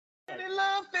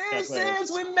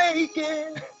faces we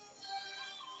making.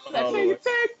 That's where you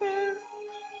take me.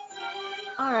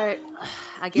 All right,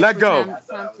 I guess Let go. it's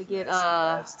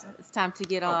time to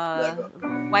get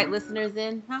white listeners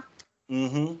in, huh?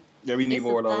 Mm-hmm. Yeah, we need It's a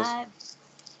more of those. vibe.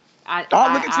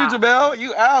 Look at you, Jamel.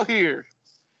 You out here.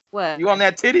 What? You on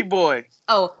that titty boy.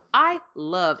 Oh, I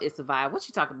love It's a Vibe. What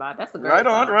you talking about? That's a great Right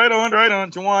on, song. right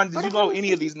on. Juwan, did you know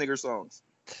any of these nigger songs?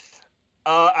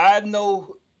 I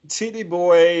know Titty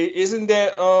Boy. Isn't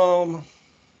that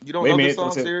You don't know this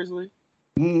song seriously?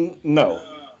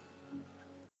 No.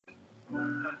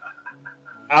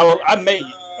 I may.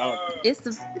 It's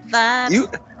the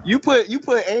vibe. You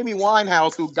put Amy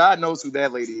Winehouse, who God knows who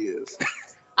that lady is.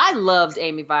 I loved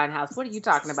Amy Winehouse. What are you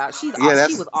talking about? She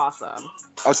was awesome.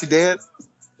 Oh, she dead?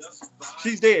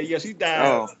 She's dead. Yeah, she died.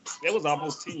 Oh. That was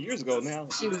almost 10 years ago now.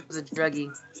 She was a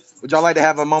druggie. Would y'all like to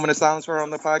have a moment of silence for her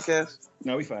on the podcast?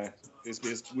 No, we fine.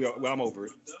 I'm over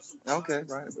it. Okay,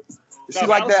 right. Is she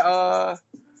like that?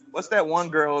 What's that one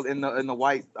girl in the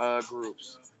white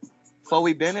groups?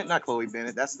 Chloe Bennett? Not Chloe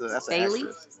Bennett. That's the Bailey.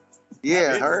 actress.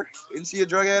 Yeah, her. Isn't she a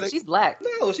drug addict? She's black.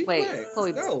 No, she's black.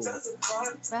 Chloe. No.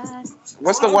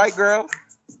 What's the white girl?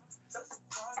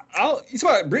 Oh, you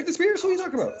talking about Britney Spears? Who are you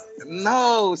talking about?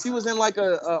 No, she was in like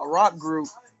a rock group,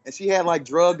 and she had like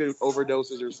drug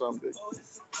overdoses or something.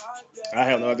 I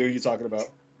have no idea who you're talking about.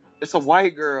 It's a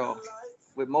white girl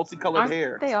with multicolored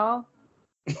hair. They all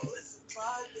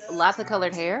lots of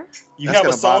colored hair. You have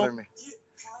a song? Bother me.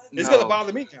 It's gonna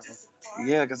bother me now.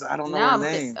 Yeah, because I don't know her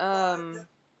name.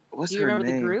 What's do you her remember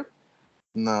name? the group?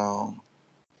 No.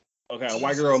 Okay, a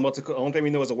white girl multicolored. Only thing we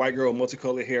know is a white girl with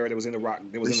multicolored hair that was in the rock.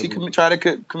 Did she try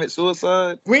to commit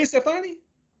suicide? Gwen Stefani?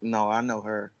 No, I know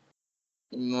her.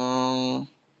 No.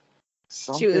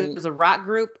 It was a rock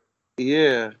group.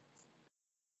 Yeah.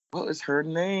 What is her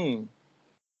name?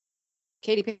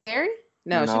 Katy Perry?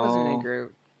 No, she wasn't in a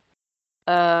group.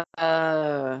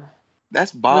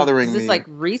 That's bothering me. Is this like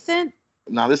recent?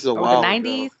 No, this is a while the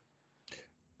 90s. ago.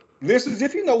 Listeners,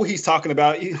 if you know who he's talking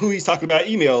about,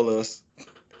 email us.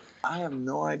 I have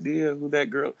no idea who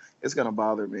that girl. It's gonna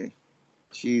bother me.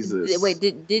 Jesus. Wait,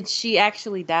 did she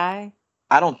actually die?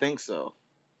 I don't think so.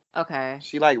 Okay.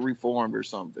 She like reformed or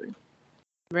something.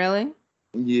 Really?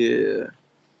 Yeah.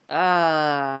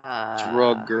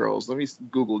 Drug girls. Let me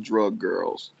Google drug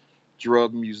girls.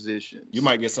 Drug musicians. You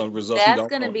might get some results. That's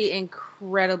going to be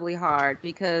incredibly hard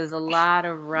because a lot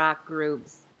of rock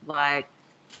groups like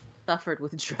suffered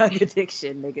with drug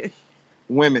addiction, nigga.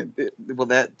 Women. Well,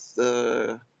 that's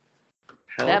help.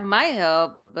 That might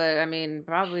help, but I mean,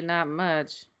 probably not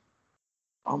much.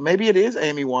 Oh, maybe it is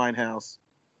Amy Winehouse.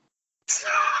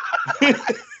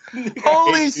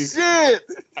 Holy shit!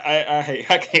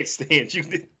 I can't stand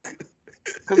you.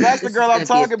 Because that's the girl I'm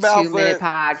talking about. 2-minute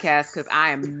podcast because I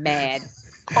am mad.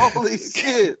 Holy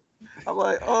shit! I'm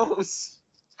like, oh.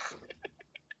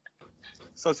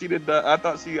 So she did die. I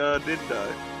thought she did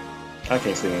die. I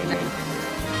can't say anything.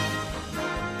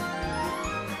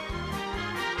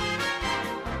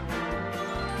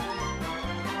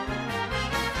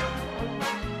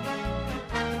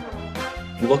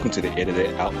 Welcome to the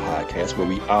Edited Out podcast, where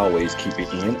we always keep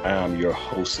it in. I'm your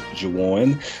host,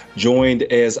 Juwan, joined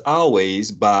as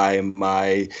always by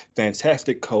my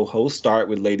fantastic co-host. Start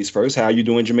with ladies first. How are you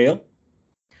doing, Jamel?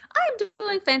 I'm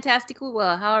doing fantastically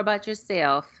well. How about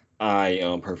yourself? I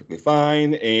am perfectly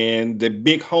fine. And the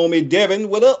big homie, Devin,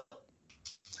 what up?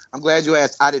 I'm glad you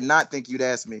asked. I did not think you'd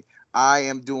ask me. I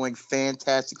am doing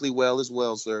fantastically well as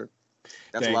well, sir.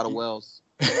 That's a lot of wells.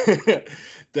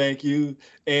 Thank you.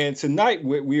 And tonight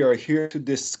we are here to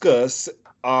discuss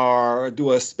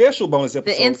do a special bonus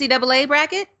episode. The NCAA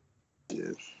bracket?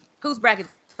 Yeah. Whose bracket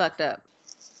fucked up?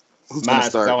 Mine, I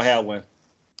don't have one.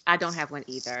 I don't have one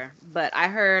either. But I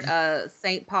heard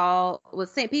St.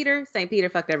 Peter? St. Peter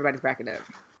fucked everybody's bracket up.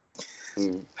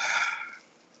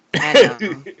 I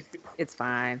know. It's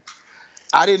fine.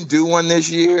 I didn't do one this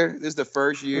year. This is the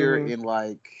first year in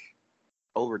like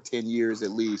over 10 years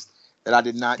at least that I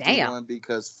did not do one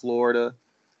because Florida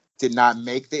did not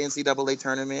make the NCAA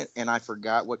tournament, and I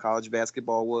forgot what college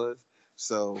basketball was.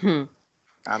 So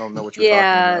I don't know what you're talking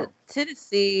about. Yeah,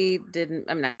 Tennessee didn't.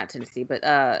 I'm not Tennessee, but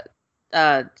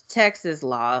Texas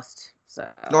lost. So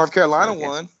North Carolina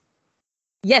won.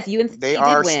 Yes, UNC did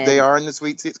win. They are in the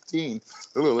Sweet 16.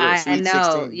 I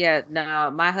know. 16. Yeah,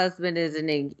 no, my husband is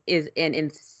an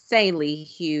insanely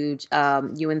huge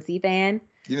UNC fan.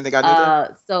 You didn't think I knew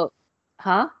that? So,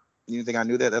 huh? You didn't think I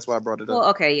knew that? That's why I brought it up. Well,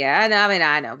 okay, yeah.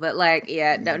 I know. But, like,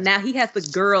 yeah, no, now he has the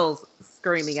girls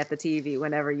screaming at the TV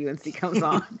whenever UNC comes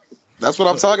on. That's what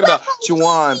I'm talking about.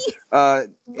 Juwan,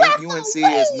 UNC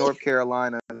is North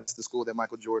Carolina. That's the school that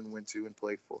Michael Jordan went to and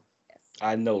played for. Yes.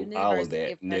 I know all of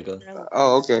that, nigga.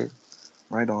 Oh, okay.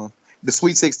 Right on. The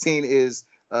Sweet 16 is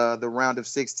the round of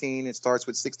 16. It starts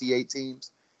with 68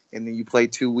 teams, and then you play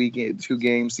 2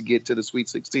 games to get to the Sweet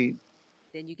 16.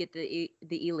 Then you get the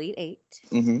Elite 8.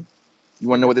 Mm-hmm. You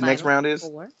want to know what the next round is?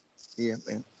 4. Yeah,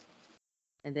 man.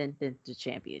 And then the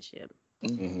championship.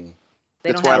 Mm-hmm.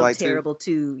 They don't have a terrible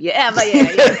 2. Yeah, but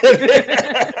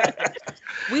yeah.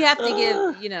 We have to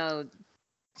give,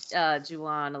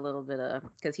 Juwan a little bit of,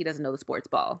 because he doesn't know the sports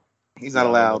ball. He's not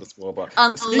allowed.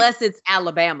 Unless it's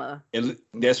Alabama. And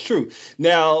that's true.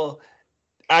 Now,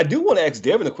 I do want to ask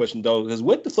Devin a question, though, because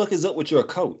what the fuck is up with your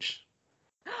coach?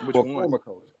 With your former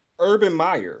coach? Urban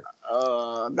Meyer.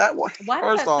 That one. Why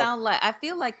does that sound like? I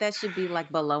feel like that should be like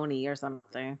baloney or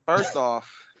something. First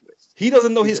off, he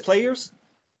doesn't know his players.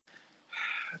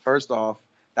 First off,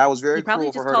 that was very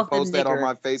cool for her to post that on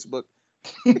my Facebook.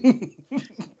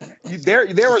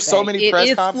 There were so many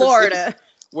press conferences Florida.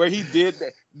 Where he did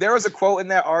that. There was a quote in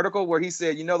that article where he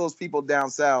said, those people down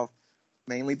south,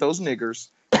 mainly those niggers,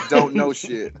 don't know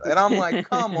shit. And I'm like,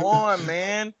 come on,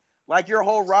 man. Like, your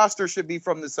whole roster should be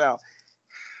from the South.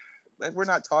 Like, we're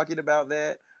not talking about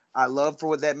that. I love for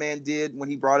what that man did when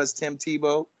he brought us Tim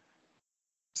Tebow.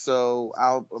 So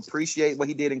I'll appreciate what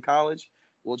he did in college.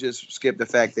 We'll just skip the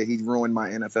fact that he ruined my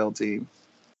NFL team.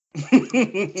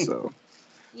 So.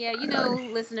 Yeah,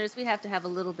 listeners, we have to have a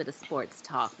little bit of sports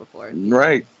talk before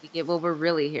we get what we're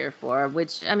really here for,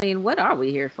 which, what are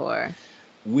we here for?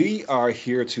 We are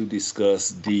here to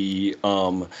discuss the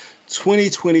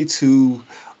 2022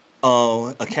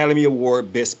 Academy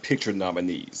Award Best Picture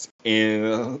nominees.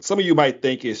 And some of you might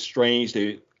think it's strange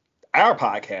that our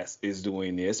podcast is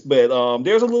doing this, but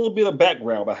there's a little bit of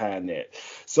background behind that.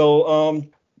 So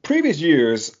previous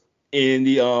years, in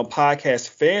the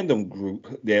podcast fandom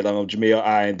group that Jamel,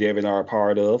 I, and Devin are a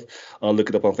part of, look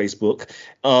it up on Facebook.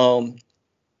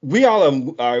 We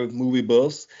all are movie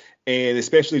buffs, and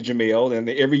especially Jamel. And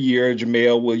every year,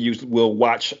 Jamel will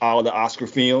watch all the Oscar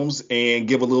films and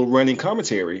give a little running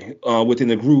commentary within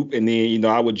the group. And then,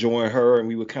 I would join her, and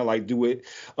we would kind of like do it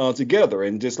together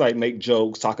and just like make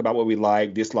jokes, talk about what we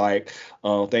like, dislike,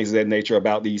 things of that nature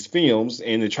about these films,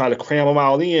 and to try to cram them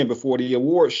all in before the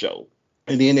award show.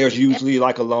 And then there's usually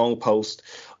like a long post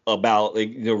about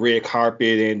the red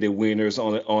carpet and the winners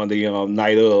on the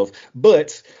night of.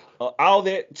 But all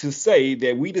that to say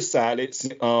that we decided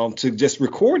to just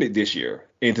record it this year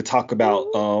and to talk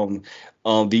about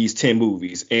these 10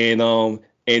 movies. And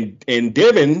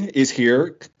Devin is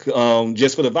here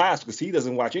just for the vibes because he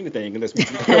doesn't watch anything unless we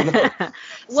know.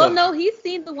 Well, no, he's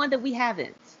seen the one that we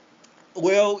haven't.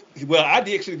 Well, I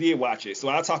actually did watch it, so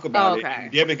I'll talk about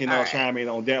it. Devin can chime in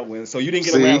on that one. So you didn't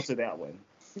get around to that one.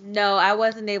 No, I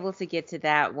wasn't able to get to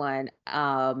that one.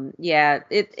 Yeah,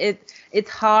 it's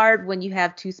hard when you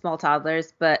have 2 small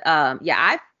toddlers, but yeah,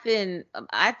 I've been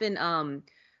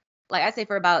like I say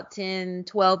for about 10,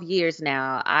 12 years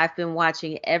now, I've been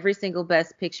watching every single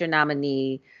Best Picture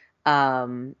nominee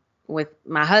with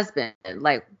my husband.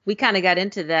 Like, we kind of got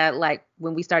into that like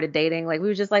when we started dating. Like, we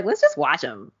were just like, let's just watch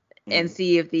them and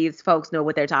see if these folks know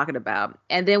what they're talking about.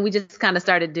 And then we just kind of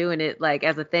started doing it like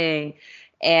as a thing.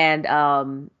 And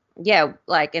yeah,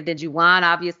 like, and then Juwan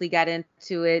obviously got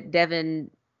into it. Devin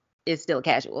is still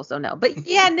casual, so no. But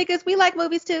yeah, niggas, we like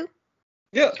movies too.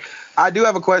 Yeah. I do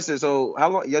have a question. So how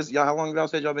long y'all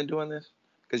said y'all been doing this?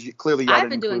 Because clearly y'all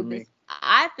didn't include me.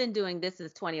 I've been doing this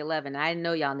since 2011. I didn't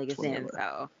know y'all niggas in,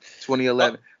 so.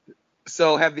 2011.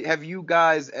 So have you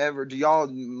guys ever, do y'all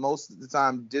most of the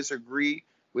time disagree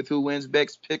with who wins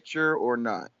Best Picture or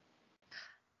not?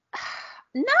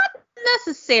 Not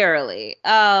necessarily.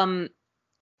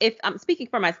 If I'm speaking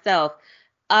for myself,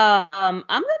 let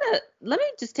me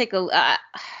just take a.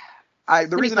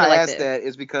 The reason I asked that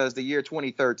is because the year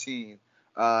 2013,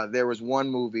 there was one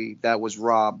movie that was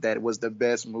robbed that was the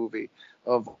best movie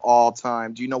of all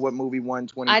time. Do you know what movie won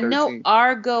 2013? I know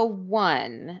Argo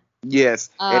won. Yes,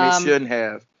 and it shouldn't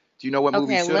have. Do you know what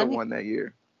movie should have won that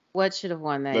year? What should have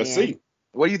won that year? Let's see.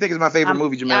 What do you think is my favorite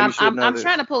movie, Jamel? You should know I'm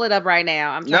trying to pull it up right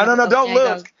now. No, don't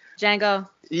look. Django.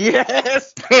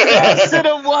 Yes, that should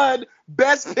have won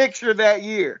Best Picture that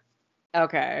year.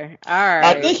 Okay, all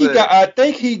right. I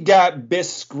think he got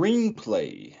Best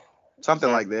Screenplay.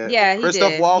 Something like that. Yeah,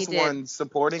 Christoph Waltz won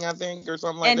Supporting, I think, or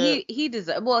something like that. And he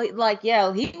deserves. Well, like,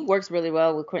 yeah, he works really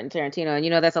well with Quentin Tarantino,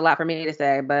 and that's a lot for me to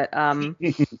say, but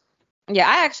yeah,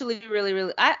 I actually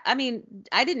really, I mean,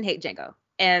 I didn't hate Django,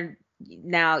 and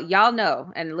now y'all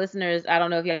know, and listeners, I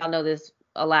don't know if y'all know this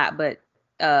a lot, but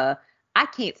I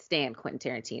can't stand Quentin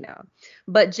Tarantino.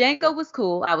 But Django was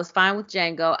cool. I was fine with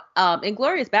Django.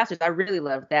 Inglourious Basterds, I really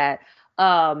loved that.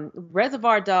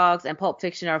 Reservoir Dogs and Pulp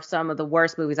Fiction are some of the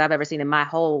worst movies I've ever seen in my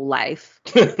whole life.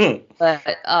 But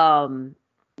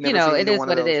you know, it is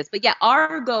what it is. But yeah,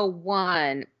 Argo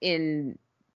won in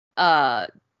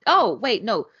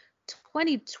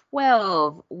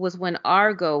 2012 was when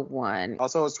Argo won.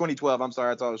 Also, it was 2012. I'm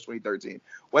sorry, I thought it was 2013.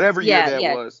 Whatever year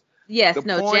that was. Yes,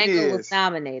 Django was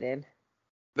nominated.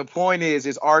 The point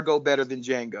is Argo better than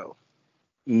Django?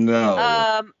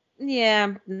 No.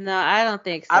 Yeah, no, I don't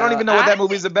think so. I don't even know what that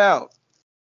movie's about.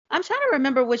 I'm trying to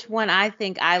remember which one I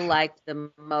think I liked the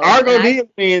most. Argo did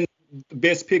win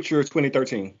Best Picture of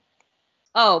 2013.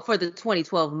 Oh, for the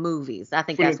 2012 movies. I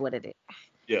think that's what it is.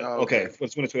 Yeah, okay. For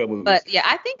 2012 movies. But yeah,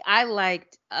 I think I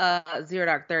liked Zero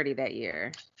Dark 30 that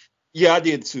year. Yeah, I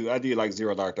did too. I did like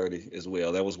Zero Dark 30 as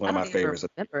well. That was one of my favorites. I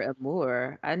remember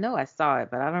Amour. I know I saw it,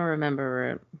 but I don't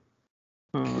remember it.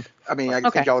 I mean, I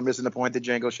think y'all are missing the point that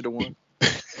Django should have won.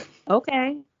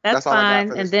 Okay, that's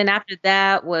fine. And then after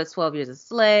that was 12 Years a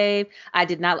Slave. I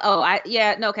did not.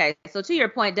 Okay. So to your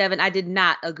point, Devin, I did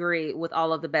not agree with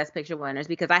all of the Best Picture winners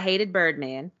because I hated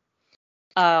Birdman.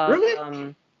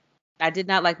 Really? I did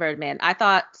not like Birdman. I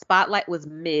thought Spotlight was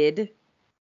mid.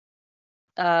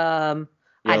 I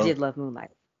did love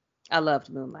Moonlight. I loved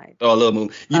Moonlight. Oh, I love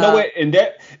Moonlight. You know what? And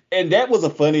that was a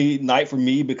funny night for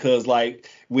me because like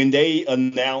when they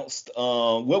announced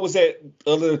what was that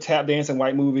other tap dancing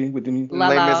white movie with them? La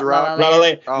La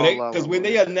Land. Because when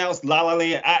they announced La La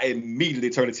Land, I immediately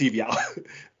turned the TV off.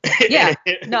 Yeah.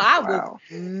 No, I was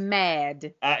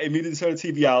mad. I immediately turned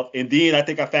the TV off, and then I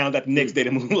think I found out the next day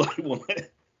the Moonlight won.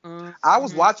 I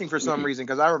was watching for some reason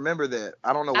because I remember that.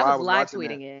 I don't know why I was live watching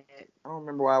tweeting it. I don't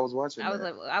remember why I was watching.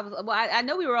 I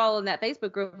know we were all in that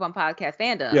Facebook group on Podcast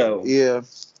Fandom. Yeah.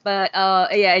 But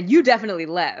and you definitely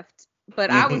left.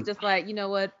 But I was just like, you know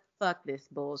what? Fuck this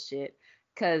bullshit.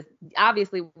 Because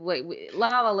obviously, La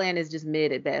La Land is just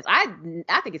mid at best. I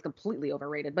think it's completely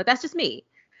overrated, but that's just me.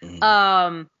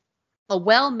 A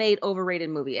well-made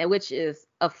overrated movie, which is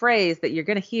a phrase that you're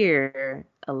gonna hear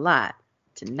a lot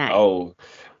tonight. Oh,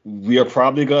 we are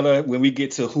probably gonna, when we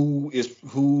get to who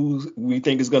we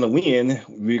think is gonna win,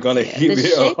 we're gonna hear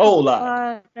a whole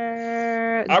lot.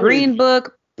 Green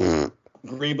Book.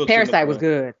 Green Book. Parasite was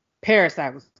good.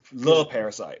 Love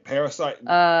Parasite.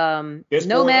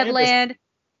 Nomadland.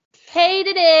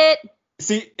 Hated it.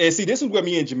 See, this is where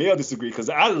me and Jamel disagree because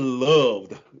I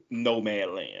loved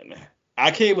Nomadland.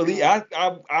 I can't believe I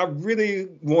really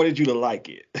wanted you to like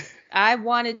it. I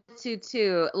wanted to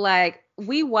too. Like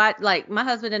we watched, like my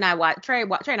husband and I watched. Trey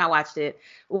and I watched it,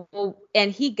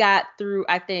 and he got through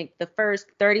I think the first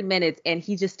 30 minutes, and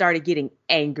he just started getting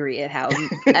angry at how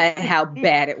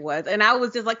bad it was. And I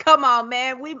was just like, "Come on,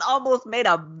 man, we've almost made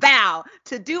a vow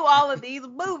to do all of these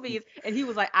movies," and he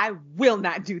was like, "I will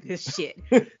not do this shit,"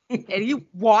 and he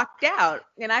walked out.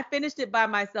 And I finished it by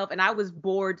myself, and I was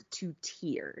bored to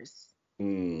tears.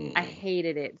 I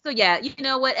hated it. So yeah, you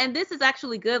know what? And this is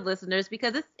actually good, listeners,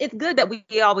 because it's good that we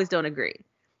always don't agree.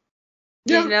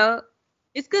 Yeah. You know,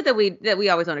 it's good that we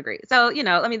always don't agree. So, you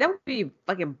know, I mean, that would be a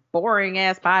fucking boring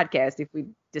ass podcast if we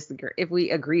disagree, if we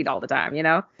agreed all the time, you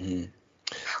know?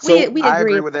 So we I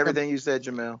agree with everything you said,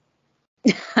 Jamel.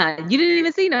 You didn't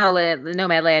even see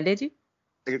Nomadland, did you?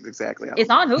 Exactly.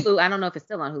 It's on Hulu. I don't know if it's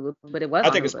still on Hulu, but it was.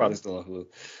 I think it's probably still on Hulu.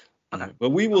 Okay. But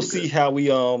we will see how we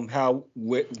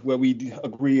where we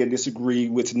agree and disagree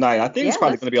with tonight. I think it's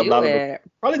probably going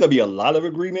to be a lot of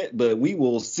agreement, but we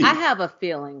will see. I have a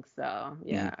feeling so.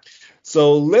 Yeah.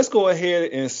 So let's go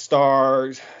ahead and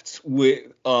start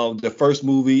with the first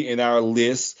movie in our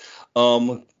list,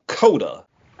 Coda.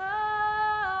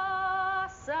 Oh,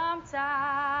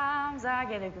 sometimes I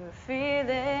get a good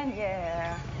feeling,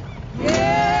 yeah.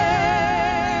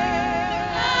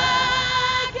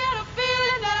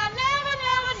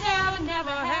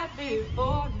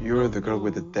 You're the girl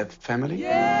with the deaf family?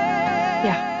 Yeah.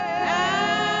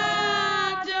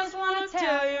 I just want to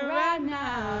tell you right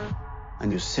now.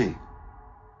 And you sing.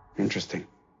 Interesting.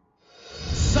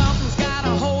 Something's got a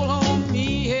hold on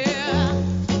me here.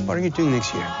 What are you doing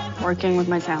next year? Working with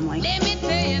my family. Let me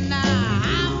tell you now,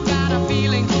 I've got a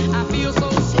feeling, I feel so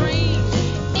strange.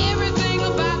 Everything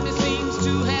about me seems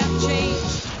to have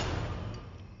changed.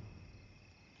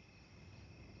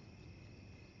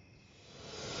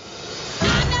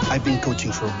 I've been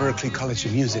coaching for Berklee College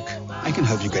of Music. I can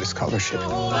help you get a scholarship.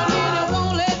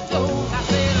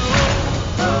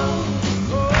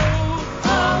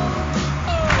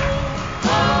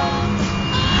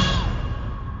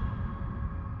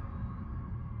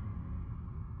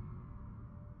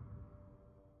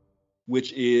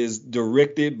 Which is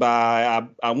directed by,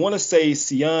 I want to say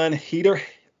Sian Heder.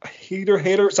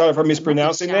 Sorry if I'm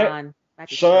mispronouncing that.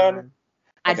 Sean.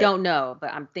 I don't know,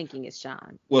 but I'm thinking it's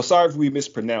Sean. Well, sorry if we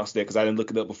mispronounced that because I didn't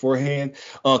look it up beforehand.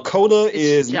 Coda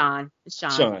is Sean. It's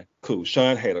Sean. Sean. Cool.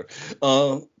 Sean Hader.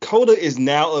 Coda is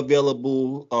now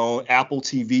available on Apple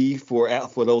TV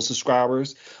for those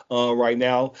subscribers right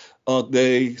now.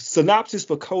 The synopsis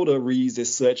for Coda reads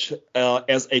as such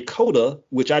as a coda,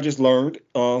 which I just learned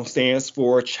stands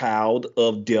for Child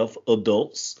of Deaf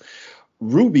Adults.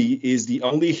 Ruby is the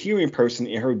only hearing person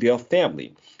in her deaf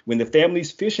family. When the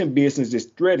family's fishing business is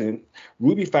threatened,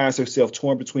 Ruby finds herself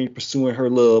torn between pursuing her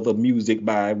love of music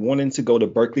by wanting to go to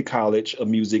Berklee College of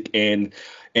Music and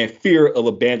fear of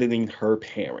abandoning her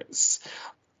parents.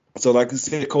 So like I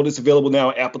said, Coda is available now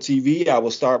on Apple TV. I will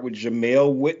start with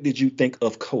Jamel. What did you think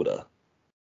of Coda?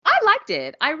 I liked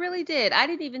it. I really did. I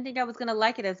didn't even think I was going to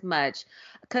like it as much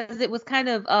because it was kind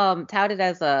of touted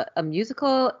as a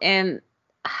musical, and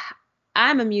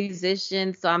I'm a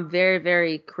musician, so I'm very,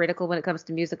 very critical when it comes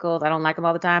to musicals. I don't like them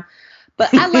all the time.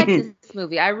 But I like this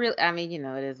movie. I mean,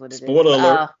 it is what it is. Spoiler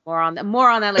alert. More on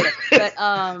that later. But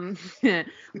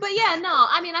but yeah, no.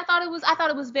 I mean, I thought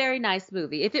it was a very nice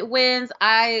movie. If it wins,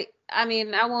 I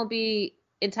won't be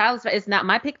entirely. It's not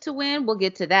my pick to win. We'll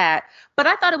get to that. But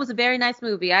I thought it was a very nice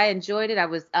movie. I enjoyed it. I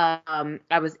was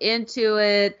into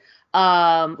it.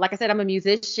 Like I said, I'm a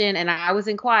musician, and I was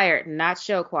in choir, not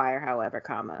show choir, however,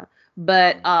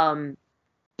 But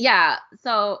yeah,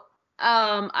 so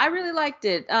I really liked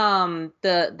it. The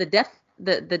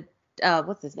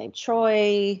what's his name?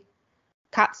 Troy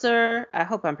Kotsur. I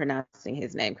hope I'm pronouncing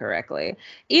his name correctly.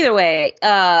 Either way,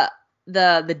 the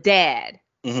dad.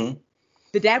 Mm-hmm.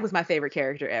 The dad was my favorite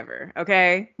character ever.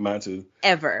 Okay. Mine too.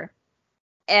 Ever.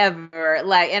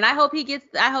 Like, and I hope he gets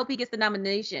the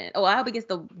nomination. Oh, I hope he gets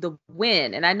the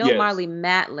win. And I know Marlee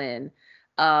Matlin,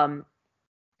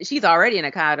 she's already an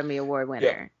Academy Award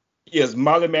winner. Yes,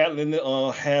 Marlee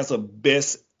Matlin has a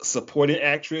Best Supporting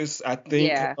Actress, I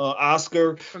think,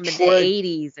 Oscar. From the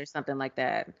 80s or something like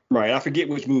that. Right, I forget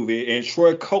which movie. And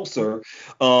Troy Kotsur,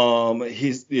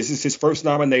 this is his first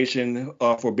nomination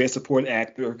for Best Supporting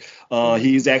Actor.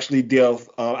 He's actually deaf.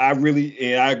 I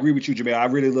agree with you, Jamel. I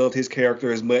really loved his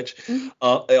character as much.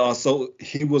 So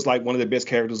he was like one of the best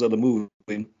characters of the movie.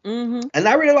 Mm-hmm. And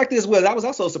I really liked it as well. I was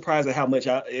also surprised at how much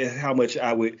I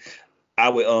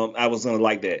was gonna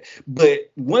like that.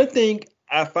 But one thing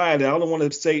I find, and I don't want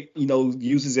to say,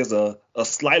 use this as a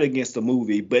slight against the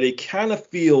movie, but it kind of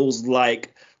feels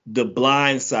like The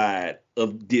Blind Side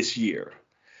of this year.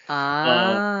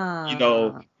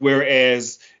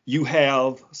 Whereas you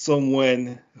have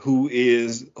someone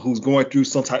who's going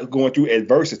through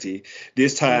adversity.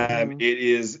 This time it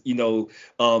is,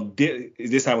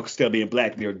 this time instead of being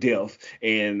black, they're deaf,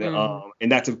 and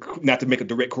not to make a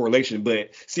direct correlation, but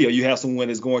still, you have someone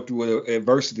that's going through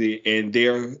adversity, and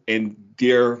this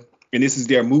is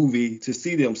their movie to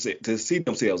see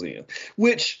themselves in,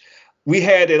 which. We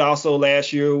had it also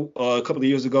last year, a couple of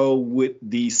years ago, with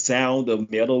The Sound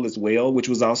of Metal as well, which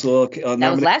was also that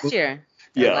was last year.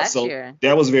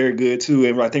 That was very good too,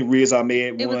 and I think Riz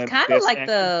Ahmed won. It was kind of like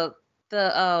the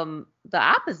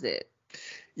opposite.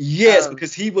 Yes,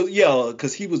 because he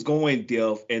was going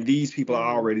deaf, and these people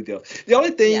are already deaf. The only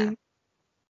thing,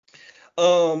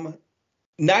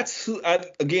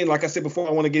 again, like I said before, I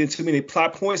don't want to get into too many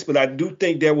plot points, but I do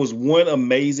think there was one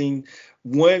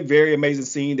very amazing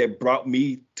scene that brought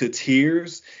me to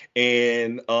tears,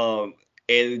 and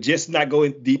just not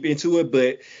going deep into it,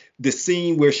 but the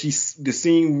scene where she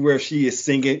is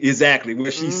singing, exactly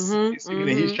where she's singing, and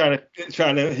he's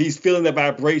he's feeling the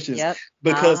vibrations,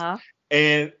 because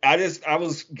and I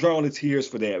was drawn to tears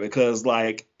for that, because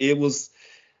like it was.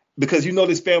 Because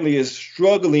this family is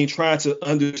struggling trying to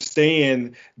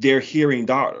understand their hearing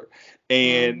daughter.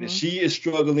 And she is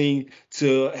struggling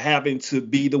to having to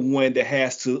be the one that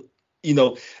has to,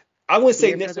 I wouldn't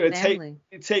say necessarily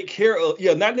take care of,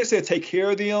 not necessarily take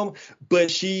care of them,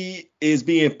 but she is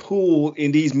being pulled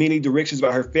in these many directions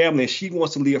by her family, and she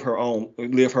wants to live her own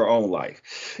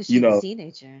life. Because she's a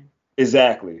teenager.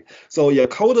 Exactly. So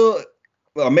Coda,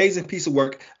 amazing piece of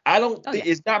work. I don't think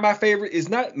it's not my favorite. It's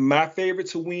not my favorite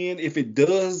to win. If it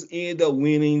does end up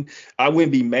winning, I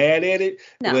wouldn't be mad at it.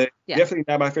 No, but definitely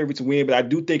not my favorite to win. But I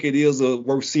do think it is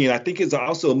worth seeing. I think it's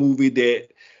also a movie that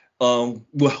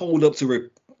will hold up to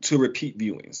repeat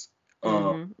viewings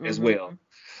as well.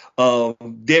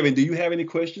 Devin, do you have any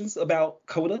questions about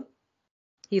Coda?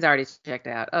 He's already checked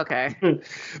out. Okay.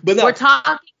 But no, we're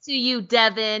talking to you,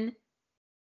 Devin.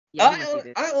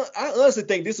 I honestly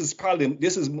think this is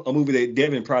a movie that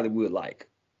Devin probably would like.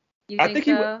 I think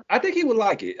he would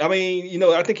like it. I mean,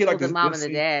 I think he liked the mom and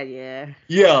the dad,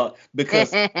 Yeah,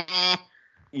 because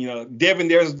Devin,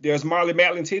 there's Marlee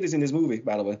Matlin titties in this movie,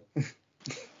 by the way.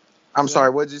 I'm sorry,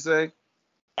 what did you say?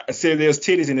 I said there's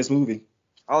titties in this movie.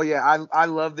 Oh yeah, I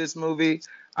love this movie.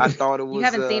 I thought it was. You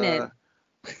haven't seen it.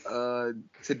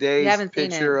 Today's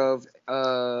picture of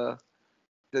the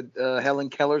Helen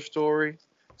Keller story.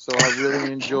 So I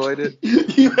really enjoyed it.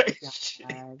 It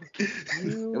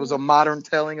was a modern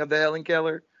telling of the Helen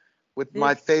Keller with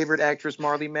my favorite actress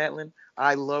Marlee Matlin.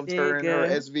 I loved her in her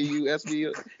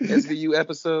SVU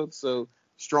episode. So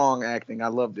strong acting. I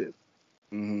loved it.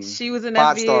 Mm-hmm. She was in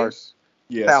 5 SVU? stars.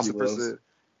 Yes, she was.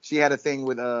 She had a thing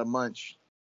with Munch.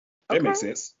 That makes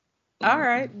sense. All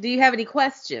right. Do you have any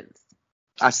questions?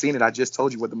 I seen it. I just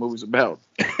told you what the movie's about.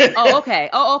 Oh, okay.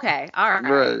 All right.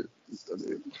 Right.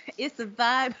 It's a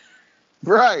vibe.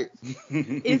 Right.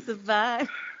 It's a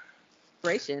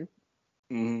vibration.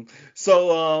 Mm-hmm.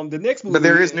 So the next movie. But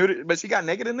there is nudity. But she got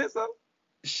naked in this though.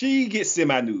 She gets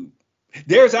semi-nude.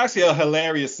 There's actually a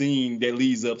hilarious scene that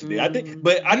leads up to that. I think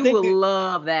you will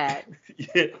love that.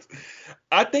 Yes.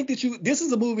 I think that this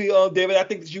is a movie, David, I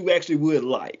think that you actually would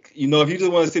like. You know, if you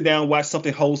just want to sit down and watch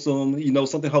something wholesome,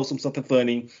 something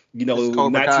funny, not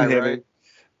Kai, too heavy.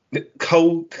 Right?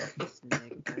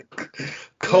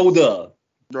 Coda.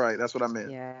 Right, that's what I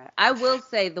meant. Yeah. I will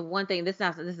say the one thing, this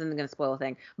isn't going to spoil a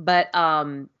thing, but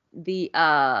the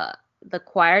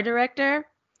choir director,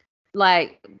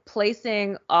 like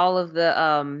placing all of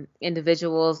the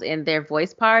individuals in their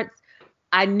voice parts,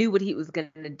 I knew what he was going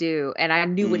to do, and I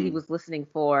knew what he was listening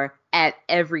for at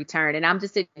every turn. And I'm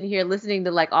just sitting here listening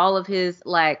to like all of his,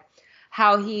 like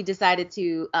how he decided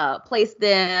to place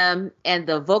them and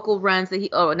the vocal runs that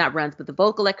the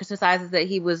vocal exercises that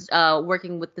he was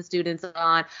working with the students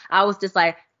on. I was just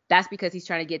like, that's because he's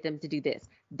trying to get them to do this.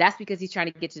 That's because he's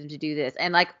trying to get them to do this.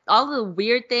 And like all the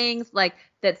weird things like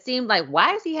that seemed like,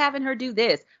 why is he having her do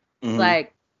this? Mm-hmm.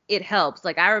 Like it helps.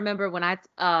 Like I remember when I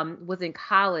was in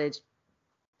college,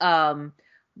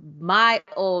 my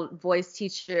old voice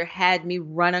teacher had me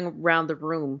running around the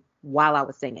room while I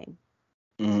was singing.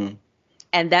 Mm-hmm.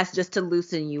 And that's just to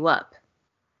loosen you up.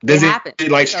 Does it happen?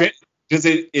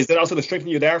 Is that also to strengthen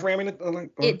your diaphragm?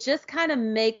 It just kind of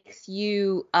makes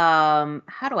you,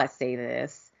 how do I say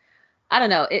this? I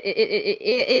don't know.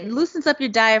 It loosens up your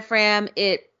diaphragm.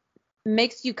 It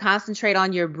makes you concentrate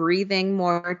on your breathing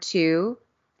more too.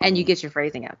 And you get your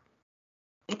phrasing up.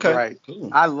 Okay. Right. Cool.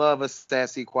 I love a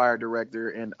sassy choir director,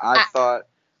 and I thought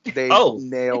they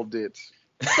nailed it.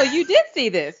 So you did see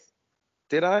this?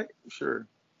 Did I? Sure.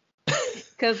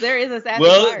 Because there is a sassy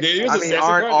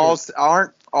choir.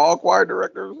 Aren't all choir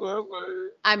directors sassy?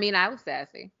 I mean, I was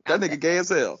sassy. That nigga gay as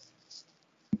hell.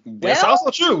 That's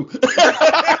also true.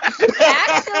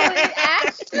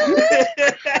 Actually.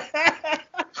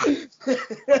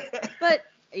 But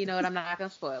you know what? I'm not gonna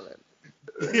spoil it.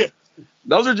 Yeah.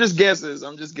 Those are just guesses.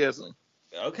 I'm just guessing.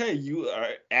 Okay, you are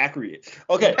accurate.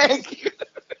 Okay. Thank you.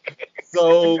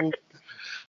 So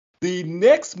the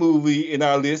next movie in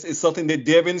our list is something that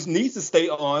Devin needs to stay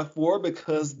on for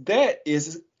because that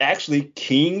is actually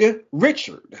King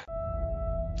Richard.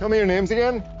 Tell me your names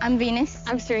again. I'm Venus.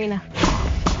 I'm Serena.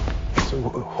 So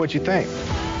what'd you think?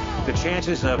 The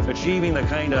chances of achieving the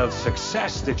kind of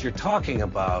success that you're talking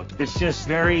about, it's just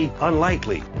very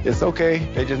unlikely. It's okay.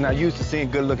 They're just not used to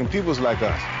seeing good-looking peoples like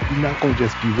us. You're not going to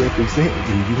just be representing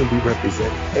you. You're going to be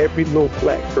representing every little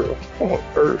black girl on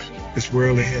earth. This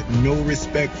world had no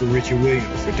respect for Richard Williams,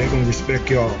 but they're going to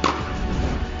respect y'all.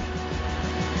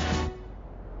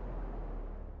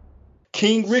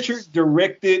 King Richard,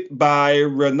 directed by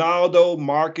Ronaldo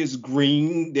Marcus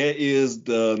Green. That is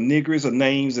the niggers of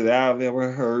names that I've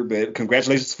ever heard, but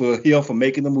congratulations for him for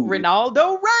making the movie.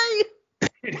 Ronaldo Ray.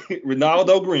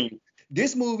 Ronaldo Green.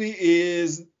 This movie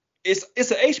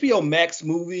it's an HBO Max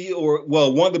movie, or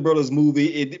Warner Brothers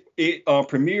movie. It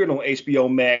premiered on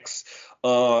HBO Max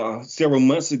several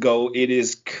months ago.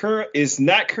 It's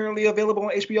not currently available on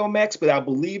HBO Max, but I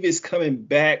believe it's coming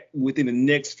back within the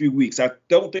next few weeks. I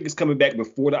don't think it's coming back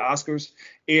before the Oscars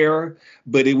air,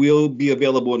 but it will be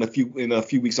available in a few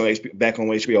weeks back on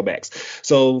HBO Max.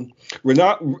 So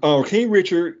King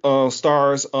Richard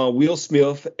stars Will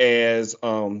Smith as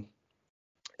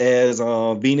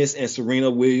Venus and Serena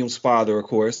Williams' father, of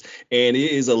course. And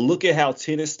it is a look at how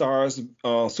tennis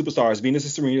superstars Venus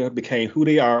and Serena became who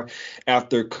they are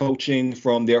after coaching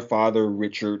from their father,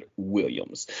 Richard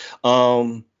Williams.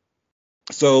 So,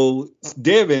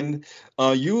 Devin,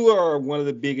 you are one of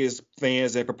the biggest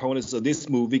fans and proponents of this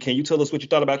movie. Can you tell us what you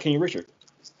thought about King Richard?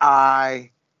 I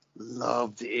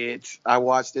loved it. I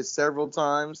watched it several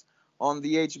times on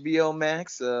the HBO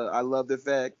Max. I love the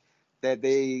fact that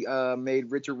they made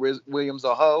Richard Williams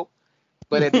a hoe,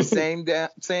 but at the same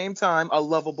time, a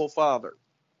lovable father.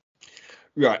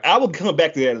 Right. I will come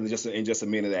back to that in just a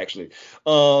minute. Actually,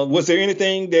 was there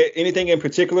anything in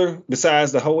particular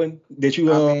besides the hoeing that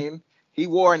you? I mean, he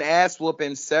wore an ass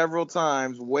whooping several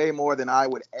times, way more than I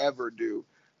would ever do,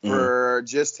 for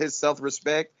just his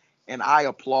self-respect. And I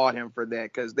applaud him for that,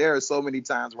 because there are so many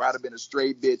times where I'd have been a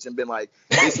straight bitch and been like,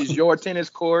 this is your tennis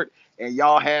court and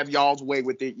y'all have y'all's way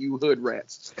with it, you hood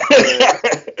rats.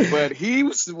 But he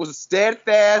was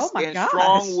steadfast and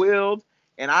strong-willed,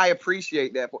 and I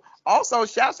appreciate that. Also,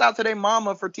 shouts out to their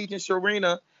mama for teaching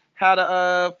Sharina how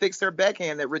to fix her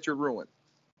backhand that Richard ruined.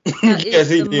 Is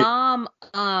the mom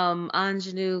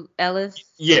Anjanou Ellis?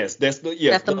 Yes, that's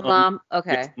the mom.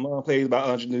 Okay. Yes, mom played by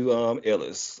Anjanou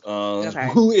Ellis,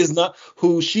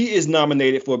 who she is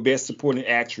nominated for Best Supporting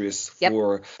Actress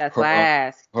for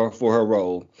her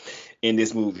role in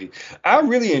this movie. I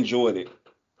really enjoyed it.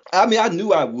 I mean, I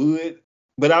knew I would,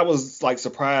 but I was like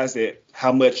surprised at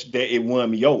how much that it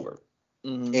won me over.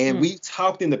 And we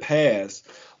talked in the past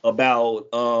about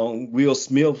Will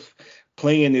Smith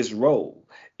playing this role.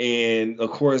 And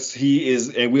of course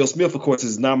Will Smith, of course,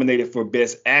 is nominated for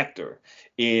Best Actor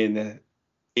in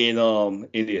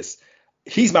this.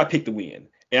 He's my pick to win.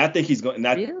 And I think he's going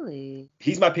to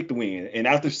he's my pick to win. And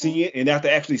after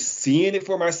actually seeing it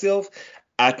for myself,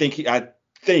 I think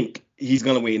he's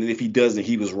going to win. And if he doesn't,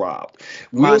 he was robbed.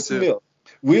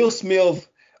 Will Smith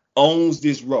owns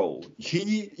this role.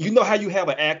 You know how you have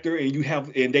an actor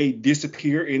and they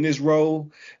disappear in the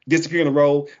role.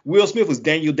 Will Smith was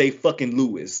Daniel Day fucking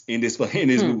Lewis in this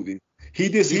movie. He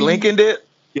Lincolned it.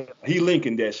 Yeah, he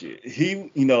Lincolned that shit.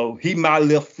 He my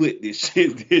left foot this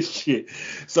shit.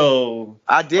 So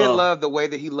I did love the way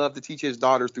that he loved to teach his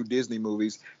daughters through Disney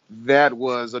movies. That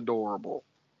was adorable.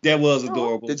 Did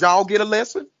y'all get a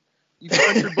lesson? You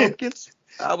country bumpkins?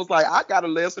 I was like, I got a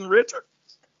lesson, Richard.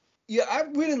 Yeah, I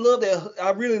really love that.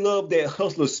 I really love that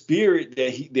hustler spirit that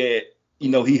he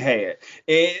had,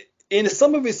 and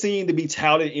some of it seemed to be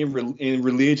touted in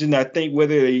religion. I think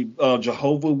whether they're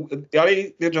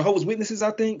Jehovah's Witnesses.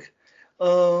 I think.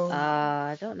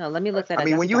 I don't know. Let me look that up. I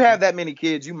mean, when you have that many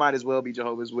kids, you might as well be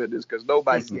Jehovah's Witness, because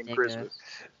nobody's getting Christmas.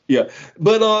 Yeah,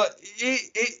 but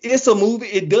it's a movie.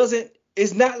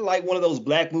 It's not like one of those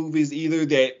black movies either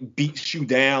that beats you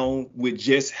down with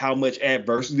just how much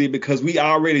adversity, because we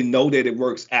already know that it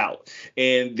works out.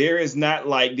 And there is not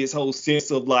like this whole sense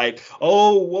of like,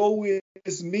 oh, woe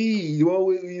is me.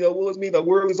 Woe is me. The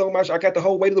world is on my I got the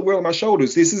whole weight of the world on my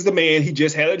shoulders. This is the man. He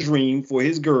just had a dream for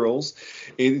his girls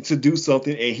and to do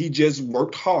something, and he just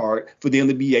worked hard for them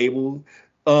to be able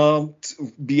to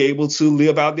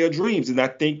live out their dreams. And I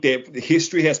think that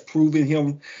history has proven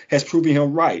him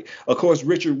right. Of course,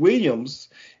 Richard Williams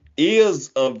is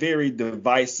a very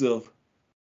divisive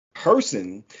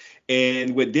person,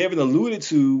 and what Devin alluded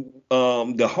to,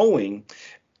 the hoeing,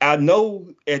 I know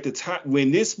at the time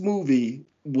when this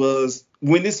was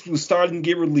starting to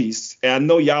get released, and I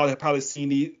know y'all have probably seen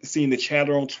the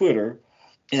chatter on Twitter.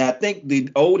 And I think the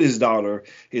oldest daughter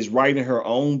is writing her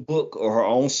own book or her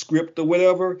own script or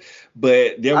whatever.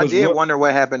 But I did wonder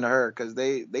what happened to her, because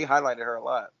they highlighted her a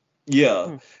lot.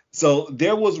 Yeah. So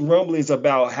there was rumblings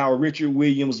about how Richard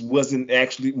Williams wasn't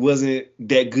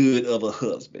that good of a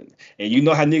husband. And you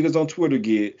know how niggas on Twitter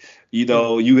get,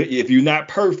 if you're not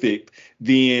perfect,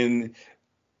 then,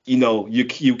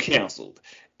 you canceled.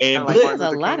 And there's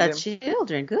a lot of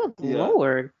children. Good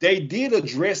Lord. They did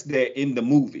address that in the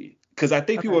movie. Because I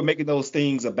think people are making those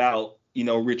things about,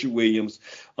 Richard Williams,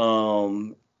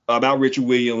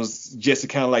 just to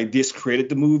kind of like discredit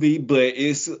the movie. But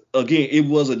I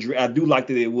do like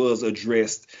that it was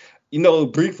addressed,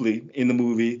 briefly in the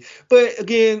movie. But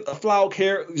again, a flawed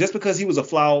character, just because he was a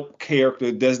flawed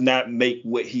character does not make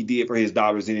what he did for his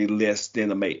daughters any less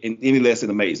than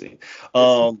amazing.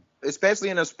 Especially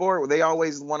in a sport where they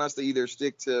always want us to either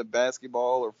stick to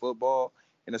basketball or football,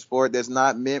 in a sport that's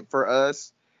not meant for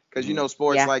us. Because,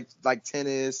 sports like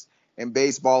tennis and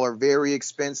baseball are very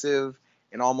expensive,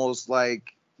 and almost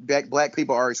like black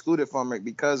people are excluded from it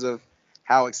because of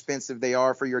how expensive they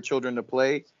are for your children to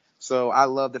play. So I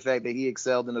love the fact that he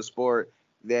excelled in a sport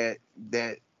that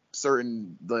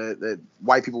certain the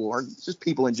white people, or just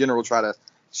people in general, try to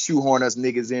shoehorn us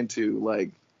niggas into,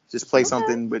 like just play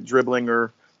something with dribbling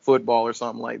or football or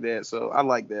something like that. So I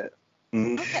like that.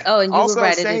 Okay. Oh, and you also, were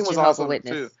right. Shane was awesome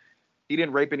Witness too. He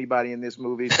didn't rape anybody in this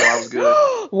movie, so I was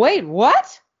good. Wait,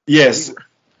 what? Yes.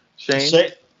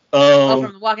 Shane?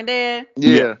 From The Walking Dead?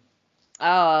 Yeah.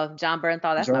 Oh, John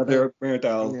Bernthal. That's not good.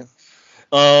 Bernthal.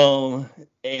 Yeah.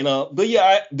 But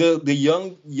yeah, the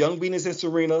young Venus and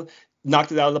Serena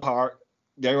knocked it out of the park.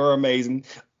 They were amazing.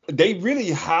 They really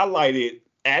highlighted.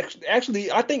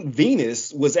 Actually, I think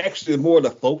Venus was actually more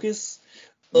the focus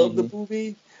of the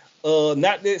movie.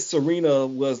 Not that Serena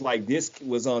was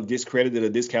discredited or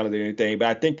discounted or anything, but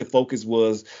I think the focus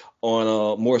was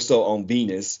on more so on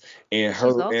Venus and her.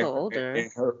 She's also older.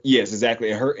 And her, yes, exactly,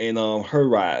 and her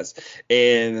rise,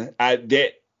 and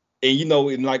you know,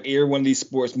 in like every one of these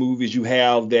sports movies, you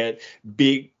have that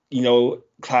big, you know,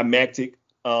 climactic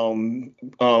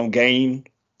game.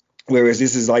 Whereas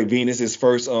this is like Venus's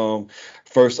first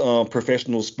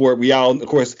professional sport. We all, of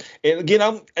course, and again,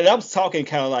 I'm talking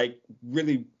kind of like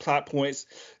really plot points,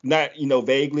 not, you know,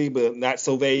 vaguely, but not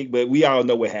so vague. But we all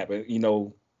know what happened, you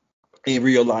know, in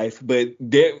real life. But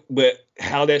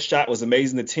how that shot was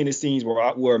amazing. The tennis scenes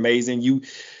were amazing.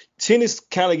 Tennis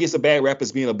kind of gets a bad rap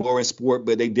as being a boring sport,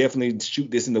 but they definitely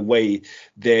shoot this in a way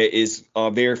that is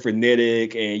very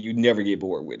frenetic, and you never get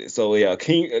bored with it. So yeah,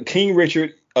 King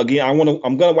Richard. Again, I'm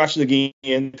gonna watch it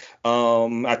again.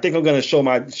 I think I'm gonna show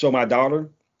my daughter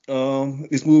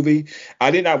this movie.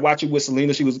 I did not watch it with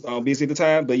Selena; she was busy at the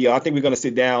time. But yeah, I think we're gonna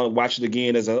sit down and watch it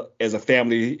again as a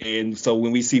family. And so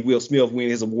when we see Will Smith win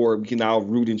his award, we can all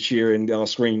root and cheer and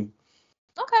scream.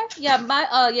 Okay,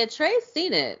 yeah, Trey's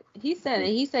seen it. He said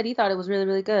he thought it was really,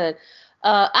 really good.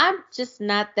 I'm just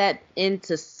not that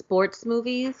into sports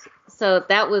movies, so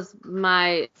that was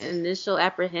my initial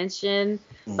apprehension.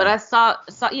 But I saw,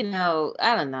 you know,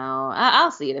 I don't know.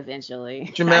 I'll see it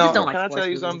eventually. Jamel, I just don't like can I sports tell you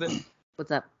movies. something?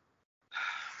 What's up?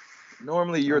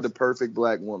 Normally, you're the perfect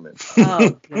black woman.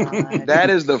 Oh God. That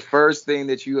is the first thing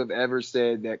that you have ever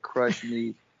said that crushed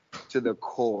me to the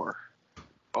core.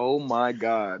 Oh my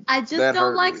God. I just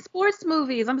don't like sports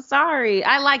movies. I'm sorry.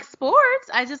 I like sports.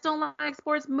 I just don't like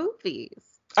sports movies.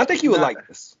 I think you would like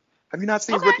this. Have you not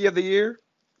seen Rookie of the Year?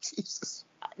 Jesus.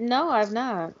 No, I've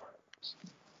not.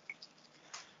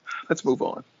 Let's move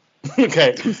on.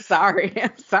 Okay. I'm sorry.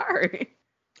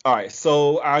 All right.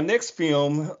 So our next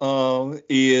film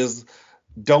is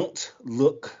Don't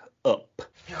Look Up.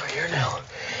 You're here now.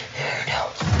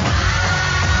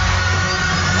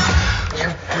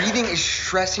 Your breathing is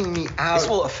stressing me out. This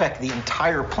will affect the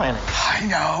entire planet. I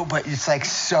know, but it's like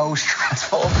so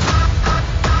stressful.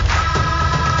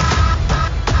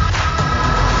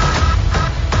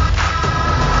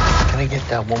 Can I get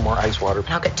that one more ice water? And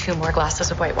I'll get 2 more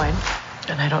glasses of white wine.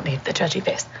 And I don't need the judgy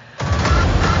face.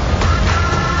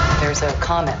 There's a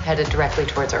comet headed directly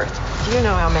towards Earth. Do you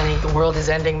know how many the world is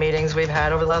ending meetings we've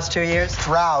had over the last 2 years?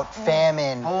 Drought,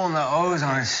 famine, hole in the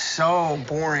ozone is so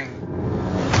boring.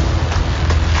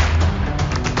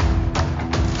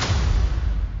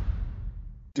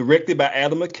 Directed by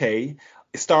Adam McKay,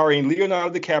 starring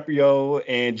Leonardo DiCaprio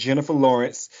and Jennifer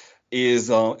Lawrence, is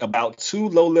about 2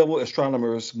 low-level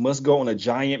astronomers must go on a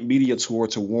giant meteor tour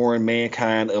to warn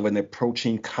mankind of an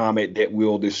approaching comet that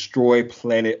will destroy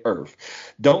planet Earth.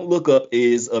 Don't Look Up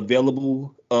is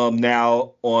available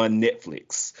now on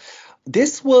Netflix.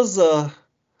 This was a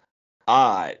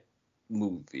odd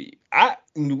movie. I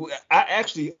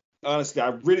actually, honestly, I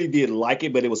really did like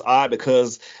it, but it was odd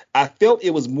because I felt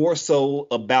it was more so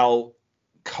about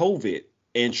COVID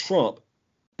and Trump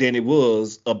than it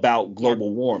was about global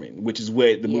warming, which is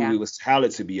what the movie was touted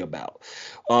to be about.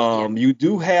 You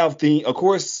do have of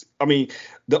course, I mean,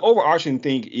 the overarching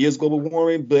thing is global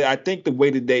warming, but I think the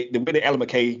way that Adam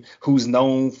McKay, who's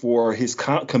known for his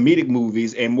comedic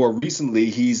movies, and more recently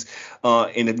he's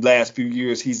in the last few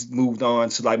years he's moved on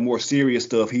to like more serious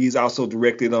stuff. He's also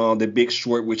directed The Big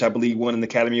Short, which I believe won an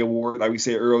Academy Award, like we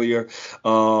said earlier.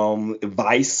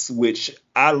 Vice, which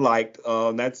I liked.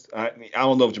 I don't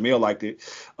know if Jamel liked it.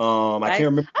 I can't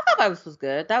remember. I thought Vice was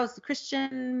good. That was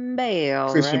Christian Bale.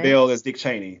 Christian Bale as Dick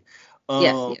Cheney.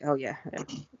 Yes. Oh yeah.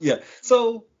 Yeah.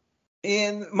 So,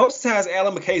 and most of the times,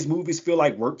 Adam McKay's movies feel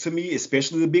like work to me,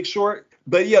 especially The Big Short.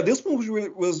 But yeah, this one was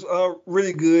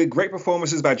really good. Great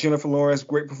performances by Jennifer Lawrence.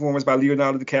 Great performance by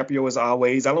Leonardo DiCaprio as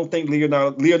always. I don't think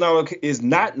Leonardo is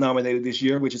not nominated this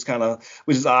year, which is odd.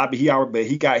 But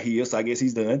he got here, so I guess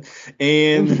he's done.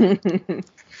 And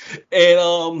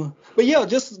but yeah,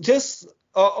 just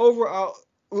overall,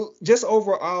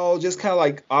 just kind of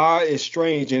like odd and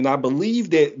strange. And I believe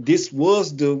that this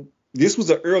was an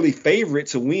early favorite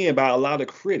to win by a lot of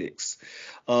critics.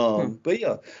 But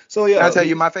yeah, so yeah. Can I tell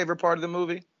you my favorite part of the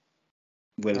movie?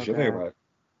 What is your favorite?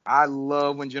 I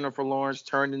love when Jennifer Lawrence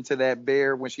turned into that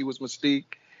bear when she was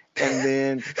Mystique, and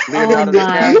then Leonardo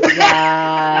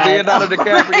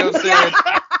DiCaprio said,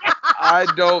 "I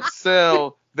don't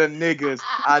sell the niggas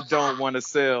I don't want to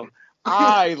sell."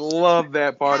 I love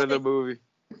that part of the movie.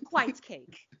 White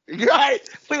cake. Right,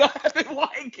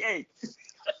 white cake.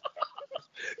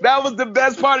 That was the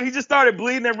best part. He just started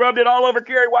bleeding and rubbed it all over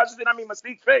Kerry Washington.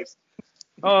 Mystique's face.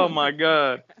 Oh my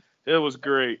God, it was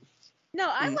great. No,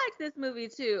 I like this movie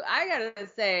too. I gotta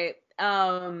say,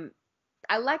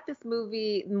 I like this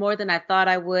movie more than I thought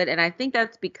I would, and I think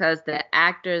that's because the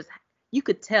actors, you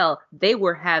could tell they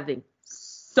were having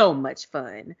so much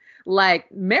fun. Like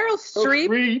Meryl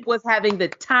Streep was having the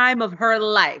time of her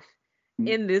life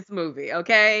in this movie.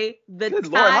 Okay, Good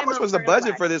Lord, how much was the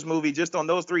budget for this movie just on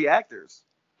those 3 actors?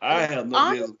 I have no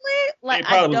honestly, idea. like It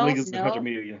probably I was don't niggas know. 100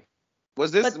 million.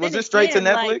 Was this straight to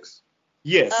Netflix?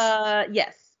 Yes.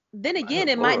 Yes. Then again,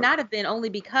 it Lord. might not have been, only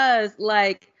because,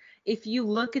 like, if you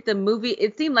look at the movie,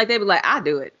 it seemed like they were like, I'll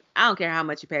do it. I don't care how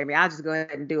much you pay me. I'll just go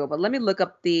ahead and do it. But let me look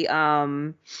up the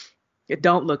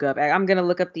don't look up. I'm gonna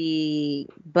look up the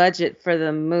budget for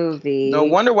the movie. No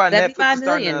wonder why Netflix is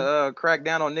starting million. to crack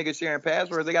down on niggas sharing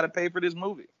passwords. They got to pay for this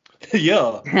movie.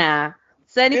 Yeah.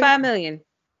 75 million.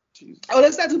 Oh,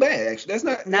 that's not too bad, actually. That's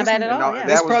not bad at all. No, Yeah.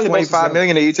 that was 25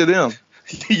 million to each of them.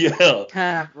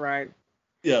 Yeah. Right.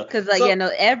 Yeah. Because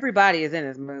everybody is in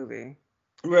this movie.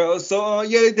 Well, so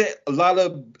a lot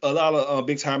of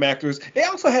big time actors. They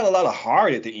also had a lot of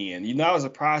heart at the end. I was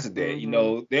surprised at that.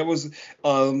 Mm-hmm. There was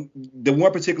the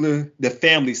one particular, the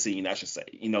family scene, I should say.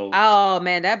 Oh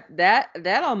man,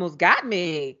 that almost got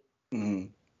me. Mm-hmm.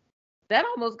 That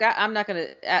almost got. I'm not gonna.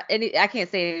 I can't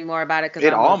say any more about it because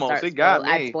it got me.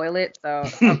 I spoil it. So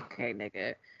okay,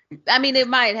 nigga. I mean, it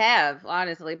might have,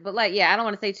 honestly, but I don't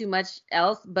want to say too much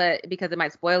else, but because it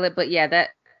might spoil it. But yeah, that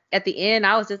at the end,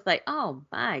 I was just like, oh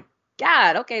my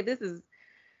God, okay, this is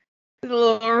a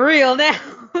little real now.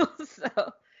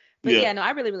 So, but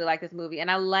I really, really like this movie,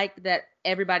 and I like that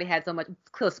everybody had so much.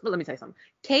 But let me tell you something: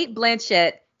 Cate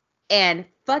Blanchett and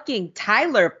fucking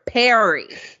Tyler Perry.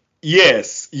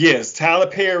 Yes, Tyler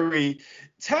Perry.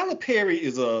 Tyler Perry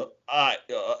is a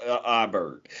odd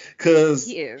bird, because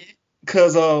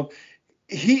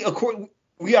he, of course,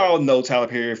 we all know Tyler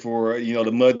Perry for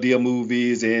the Mud Deal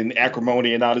movies and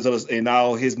Acrimony and all this other, and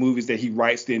all his movies that he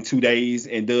writes in 2 days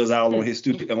and does all on his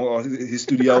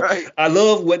studio. Right. I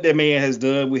love what that man has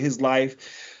done with his life.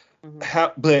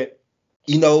 Mm-hmm. But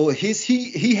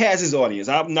he has his audience.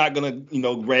 I'm not gonna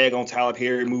rag on Tyler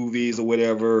Perry movies or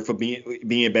whatever for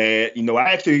being bad.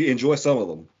 I actually enjoy some of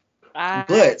them. I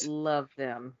love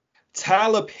them.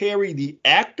 Tyler Perry, the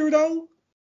actor, though,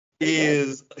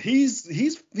 he's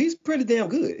pretty damn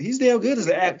good. He's damn good as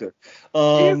an actor.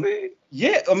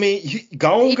 Yeah, I mean,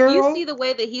 Gone Girl. If you see the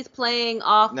way that he's playing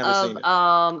off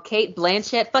of Cate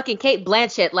Blanchett, fucking Cate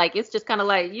Blanchett, like it's just kind of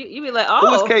like you be like, oh.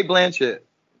 Who is Cate Blanchett?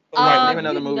 Name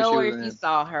another movie. You would know her if you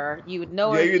saw her. You would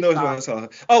know her. Yeah, you know if you saw her.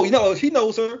 Oh, he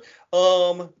knows her.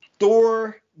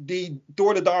 Thor, the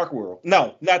Dark World.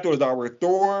 No, not Thor, the Dark World.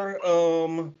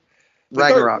 Thor,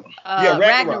 Ragnarok.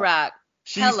 Ragnarok.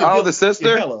 The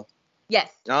sister. Hela.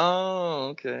 Yes. Oh,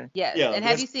 okay. Yes. Yeah, and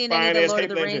have you seen any of the Lord of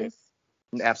the Rings?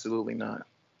 Absolutely not.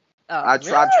 Oh, I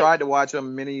tried to watch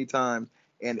them many times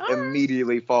and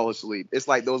immediately fall asleep. It's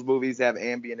like those movies have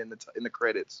ambient in the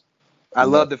credits. I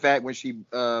love the fact when she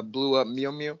blew up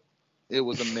Mew Mew. It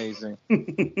was amazing.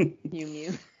 Mew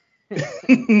Mew.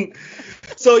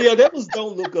 So yeah, that was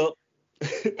Don't Look Up.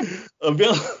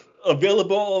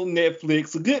 Available on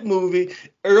Netflix. A good movie.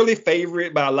 Early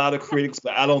favorite by a lot of critics,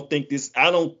 but I don't think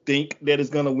that it's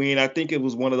gonna win. I think it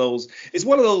was one of those. It's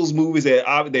one of those movies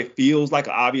that feels like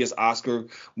an obvious Oscar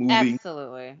movie.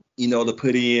 Absolutely. To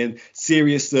put in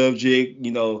serious subject.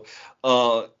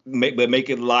 Make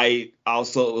it light.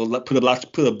 Also put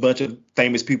a bunch of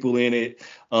famous people in it.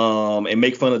 And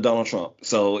make fun of Donald Trump.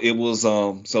 So it was.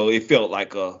 So it felt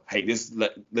like hey,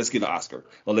 let's get an Oscar,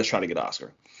 or let's try to get an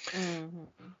Oscar. Mm-hmm.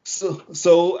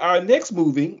 So our next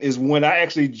movie is one I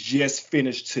actually just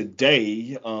finished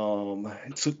today.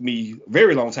 It took me a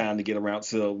very long time to get around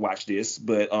to watch this,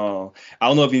 but I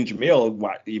don't know if even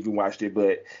Jamel even watched it,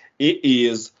 but it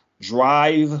is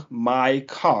Drive My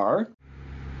Car.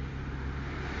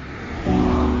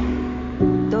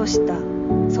 どうした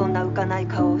そんな浮かない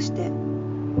顔をして。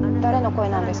誰の声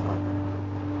なんですか？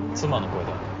妻の声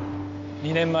だ。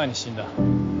2年前に死んだ。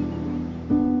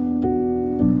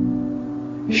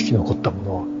生き残った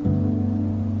者は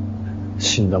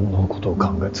死んだ者のことを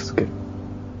考え続ける。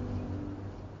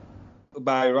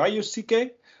By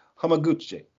Ryusuke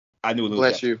Hamaguchi. I knew it was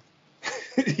Bless you.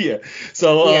 Yeah.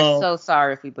 So we are so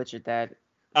sorry if we butchered that.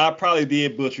 I probably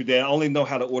did butcher that. I only know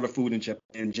how to order food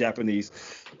in Japanese.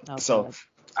 Okay. So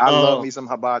I love me some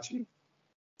hibachi.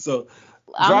 So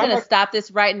I'm gonna stop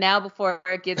this right now before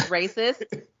it gets racist.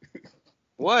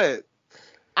 What?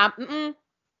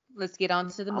 Let's get on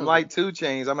to the movie. I'm like 2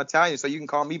 Chainz. I'm Italian, so you can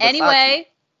call me Versace. Anyway.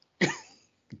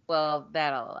 Well,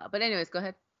 that I'll allow. But anyways, go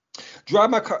ahead. Drive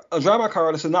My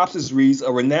Car, the synopsis reads, a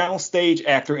renowned stage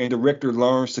actor and director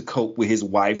learns to cope with his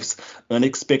wife's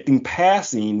unexpected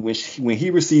passing when he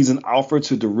receives an offer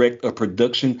to direct a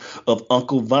production of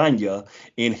Uncle Vanya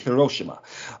in Hiroshima.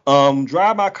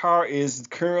 Drive My Car is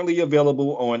currently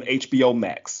available on HBO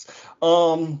Max.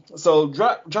 So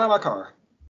Drive My Car.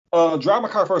 Drive My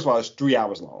Car, first of all, is 3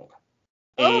 hours long.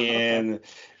 And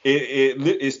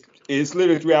it's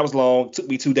literally 3 hours long. It took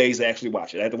me 2 days to actually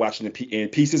watch it. I had to watch it in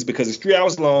pieces because it's 3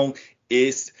 hours long.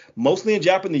 It's mostly in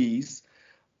Japanese.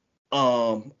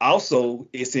 Also,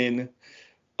 it's in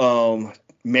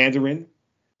Mandarin,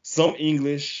 some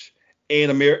English,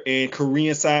 and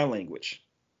Korean Sign Language.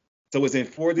 So it's in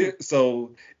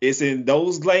so it's in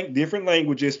those different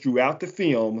languages throughout the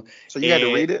film. So you had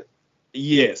to read it?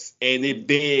 Yes, and it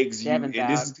begs you, and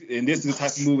this is the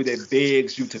type of movie that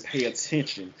begs you to pay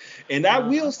attention. And I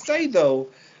will say though,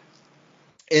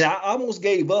 and I almost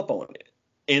gave up on it,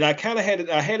 and I kind of had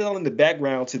it on in the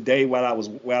background today while I was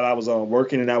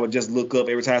working, and I would just look up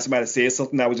every time somebody said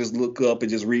something. I would just look up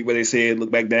and just read what they said,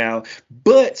 look back down.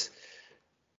 But,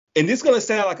 and this is gonna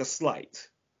sound like a slight,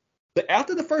 but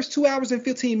after the first 2 hours and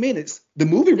 15 minutes, the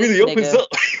movie really opens up.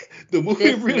 The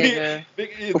movie the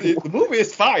movie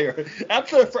is fire.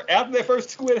 After that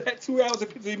first 2 hours and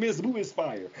 15 minutes, the movie is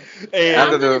fire. And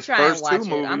I'm gonna try and watch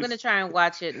it. I'm gonna try and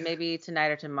watch it maybe tonight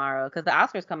or tomorrow because the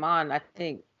Oscars come on, I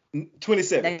think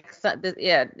 27. In a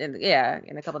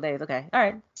couple of days. Okay, all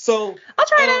right. So I'll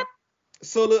try that.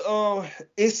 So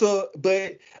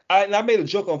I made a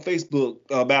joke on Facebook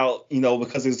about,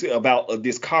 because it's about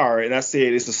this car, and I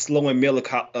said it's the slow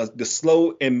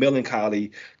and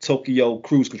melancholy Tokyo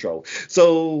Cruise Control.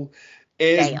 So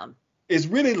it's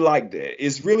really like that.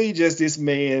 It's really just this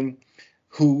man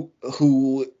who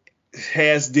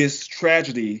has this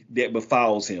tragedy that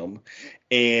befalls him,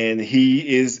 and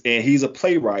he's a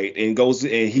playwright and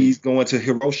he's going to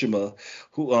Hiroshima,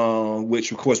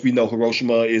 which of course we know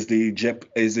Hiroshima is the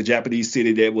Japanese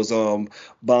city that was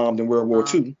bombed in World War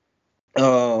II.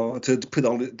 To put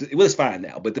on it was fine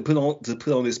now, but to put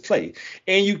on this play,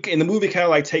 and the movie kind of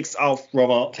like takes off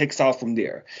from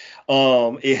there.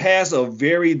 It has a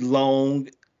very long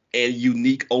and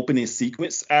unique opening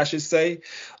sequence, I should say,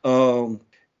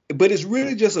 but it's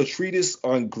really just a treatise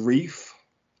on grief,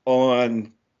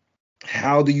 on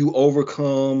how do you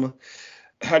overcome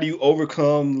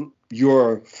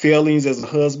your failings as a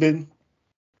husband,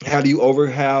 how do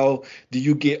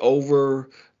you get over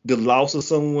the loss of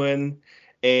someone,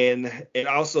 and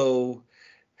also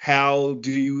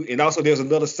there's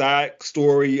another side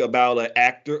story about an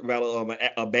actor, about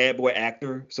a bad boy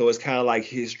actor, so it's kind of like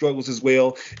his struggles as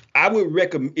well. I would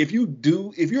recommend, if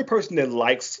you're a person that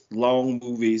likes long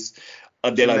movies,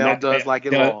 that are not the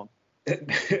Batman.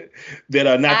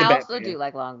 I also do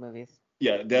like long movies.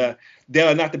 Yeah, they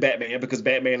are not the Batman, because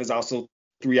Batman is also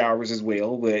 3 hours as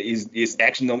well, but it's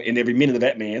action in every minute of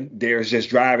Batman. There's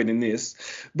just driving in this.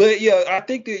 But yeah, I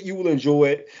think that you will enjoy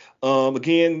it.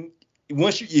 Again,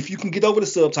 if you can get over the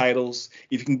subtitles,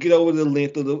 if you can get over the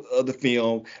length of the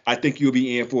film, I think you'll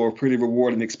be in for a pretty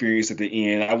rewarding experience at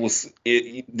the end. I was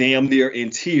damn near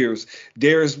in tears.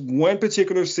 There's one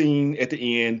particular scene at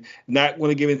the end, not going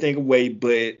to give anything away,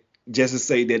 but just to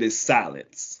say that it's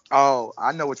silence. Oh,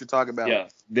 I know what you're talking about. Yeah,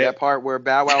 that part where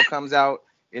Bow Wow comes out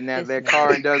in that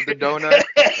car and does the donut,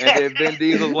 and then Vin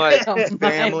Diesel's like,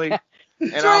 family.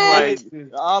 And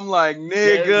I'm like,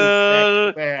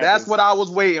 nigga, that's what I was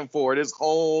waiting for this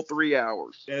whole 3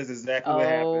 hours. That's exactly what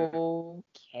happened.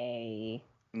 Okay.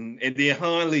 And then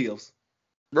Han lives.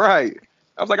 Right.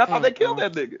 I was like, I thought they killed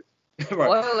that nigga.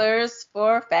 Right. Spoilers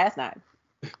for Fast 9.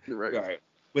 Right.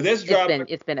 But that's dropping.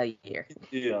 It's been a year.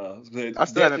 Yeah. I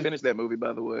still haven't finished that movie,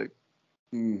 by the way.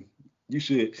 You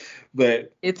should.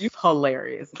 But it's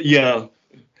hilarious. Yeah.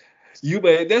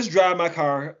 But let's Drive My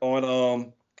Car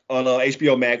on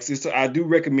HBO Max. I do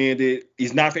recommend it.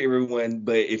 It's not for everyone,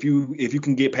 but if you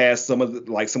can get past some of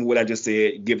what I just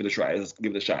said, give it a try. Let's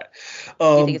give it a shot.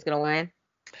 You think it's gonna win?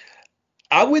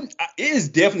 It is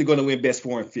definitely gonna win best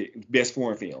foreign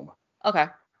film. Okay.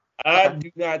 I do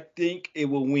not think it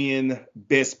will win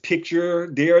Best Picture.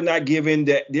 They're not giving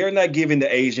the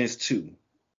Asians 2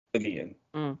 again.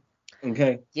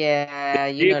 Okay.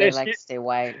 Yeah, they like to stay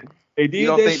white. You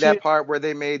don't think that part where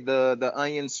they made the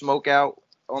onion smoke out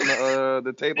on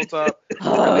the tabletop? This is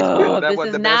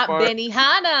not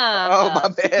Benihana. Oh, my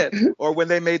bad. Or when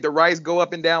they made the rice go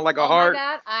up and down like a heart. Oh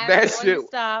my God, that shit.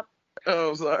 Stop.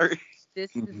 Oh, sorry.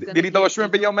 This is Did he throw a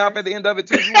shrimp in your mouth at the end of it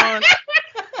too, Juwan?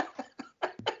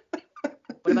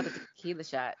 What about the tequila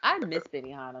shot? I miss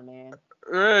Benihana, man.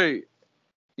 Right.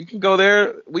 You can go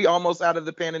there. We almost out of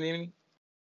the Panini.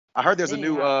 I heard there's a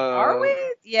new. Are we?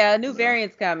 Yeah, a new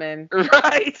variant's coming.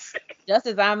 Right. Just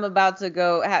as I'm about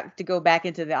to have to go back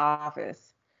into the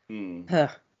office. Oh,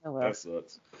 well. That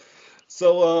sucks.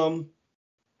 So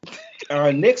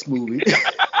our next movie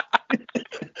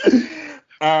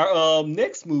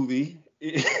next movie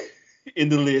in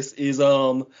the list is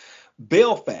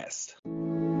Belfast.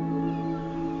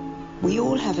 We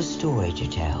all have a story to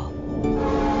tell.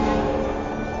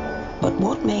 But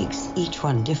what makes each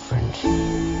one different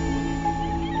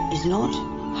is not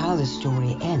how the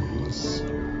story ends,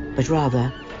 but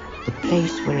rather the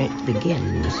place where it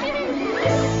begins.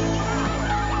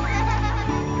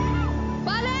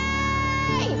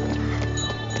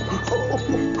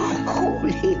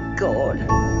 Holy God.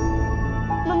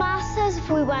 Mama says if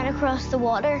we went across the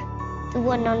water, they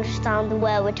wouldn't understand the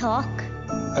way we talk.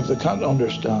 If they can't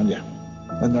understand you,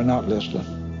 then they're not listening.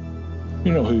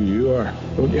 You know who you are,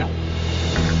 don't you?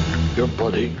 You're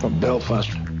Buddy from Belfast,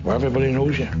 where everybody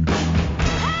knows you.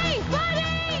 Hey, Buddy!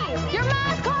 Your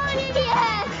mom's calling you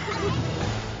yet!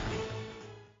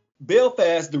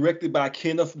 Belfast, directed by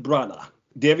Kenneth Branagh.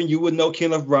 Devin, you would know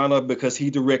Kenneth Branagh because he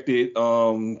directed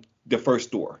the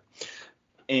first Thor.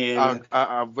 And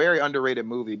a very underrated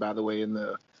movie, by the way, in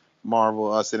the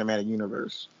Marvel cinematic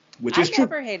universe. Which is true. I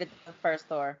never hated the first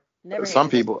Thor. Some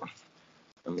people,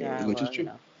 which is true,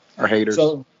 are haters.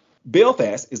 So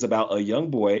Belfast is about a young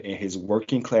boy and his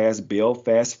working class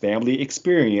Belfast family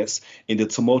experience in the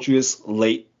tumultuous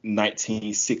late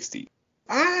 1960s.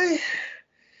 I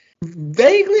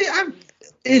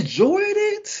enjoyed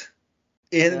it,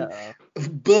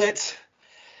 but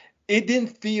it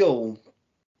didn't feel.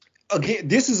 Again,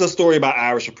 this is a story about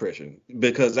Irish oppression,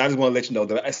 because I just want to let you know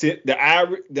that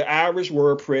the Irish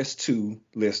were oppressed too,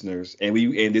 listeners, and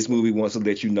this movie wants to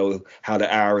let you know how the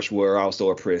Irish were also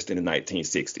oppressed in the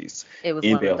 1960s. It was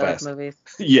one Belfast. Of those movies.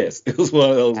 Yes, it was one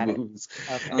of those movies.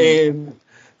 Okay. And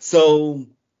so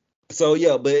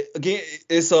yeah, but again,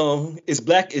 it's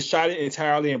black. It's shot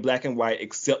entirely in black and white,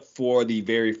 except for the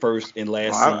very first and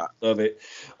last scene of it.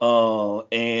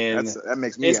 And that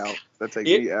makes me out. That takes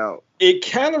me out. It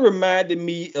kind of reminded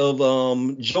me of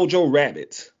Jojo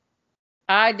Rabbit.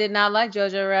 I did not like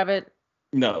Jojo Rabbit.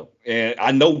 No, and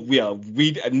I know we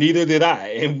neither did I.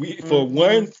 And for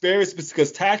one very specific,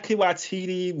 because Taika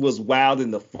Waititi was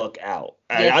wilding the fuck out.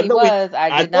 Yes, he was.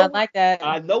 I did not like that.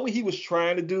 I know what he was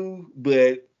trying to do,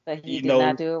 but he did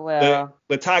not do it well.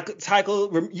 But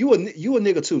Taika, you a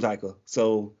nigga too, Taika.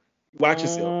 So watch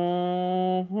yourself.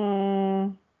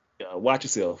 Mm-hmm. Yeah, watch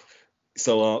yourself.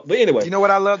 So, but anyway. You know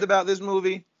what I loved about this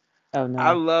movie? Oh no.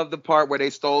 I love the part where they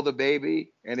stole the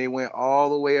baby and they went all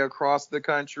the way across the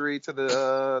country to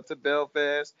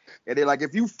Belfast, and they're like,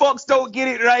 if you fucks don't get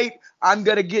it right, I'm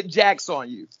gonna get jacks on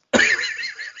you.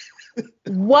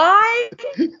 Why?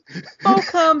 How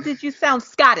come did you sound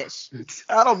Scottish?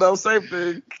 I don't know, same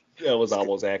thing. That was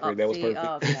almost accurate. That was perfect.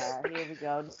 Oh God, here we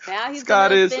go. Now he's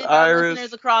Scottish, Irish,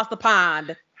 listeners across the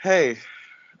pond. Hey,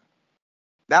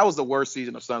 that was the worst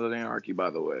season of Sons of Anarchy, by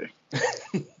the way.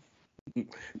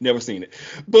 Never seen it,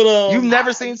 but you've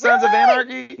never seen Sons of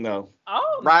Anarchy? No.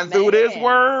 Oh, riding through this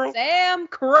world, Sam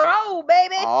Crow,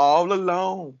 baby, all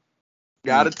alone.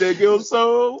 Gotta take your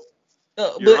soul.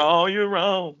 You're on your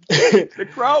own. The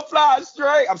crow flies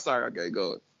straight. I'm sorry. Okay,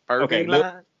 go. Perfect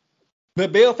line.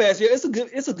 But Belfast, yeah,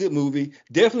 it's a good movie.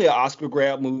 Definitely an Oscar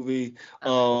grab movie.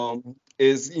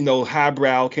 Is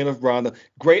highbrow, Kenneth Branagh,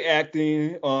 great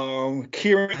acting.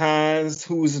 Kieran Hines,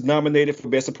 who's nominated for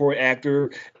Best Supporting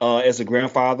Actor as a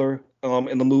grandfather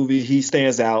in the movie, he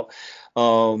stands out.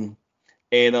 And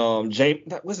Jamie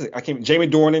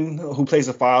Dornan, who plays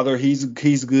the father, he's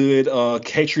good.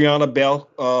 Catriona Bell,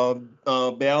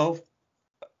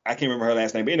 I can't remember her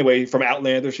last name, but anyway, from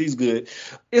Outlander, she's good.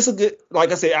 It's a good,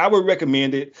 like I said, I would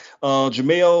recommend it.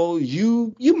 Jamel,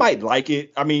 you might like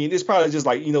it. I mean, it's probably just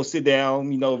like, sit down,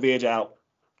 veg out.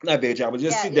 Not veg out, but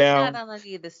just sit down. It's not on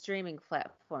any of the streaming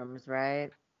platforms,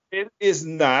 right? It is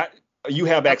not. You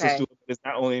have access to it. It's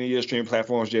not on any of the streaming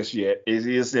platforms just yet. It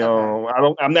is.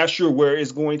 I'm not sure where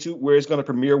it's going to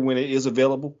premiere when it is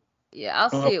available. Yeah,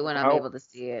 I'll see it when I'm able to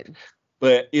see it.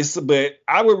 But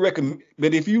I would recommend.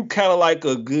 But if you kind of like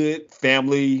a good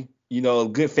family,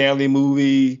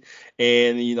 movie,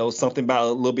 and something about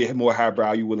a little bit more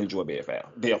highbrow, you will enjoy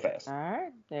Belfast. All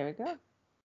right, there we go.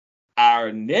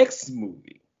 Our next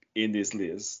movie in this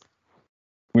list,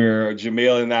 where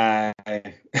Jamel and I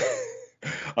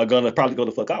are gonna probably go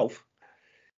the fuck off,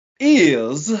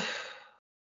 is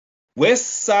West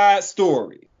Side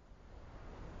Story.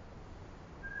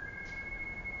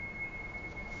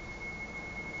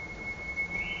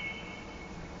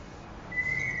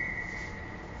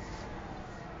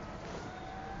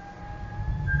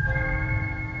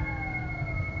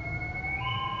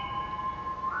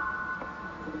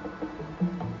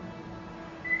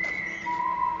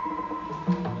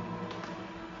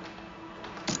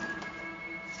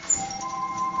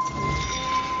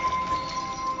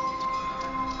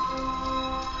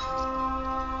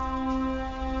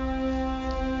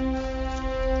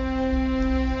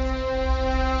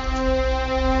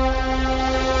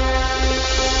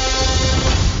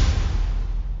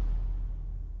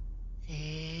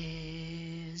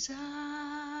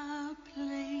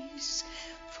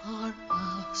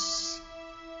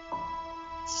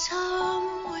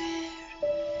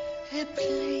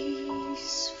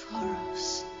 place for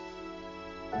us.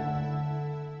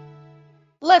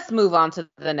 Let's move on to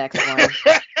the next one.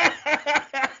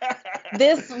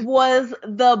 This was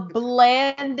the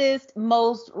blandest,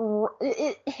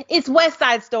 it's West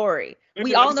Side Story.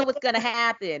 We all know what's going to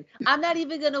happen. I'm not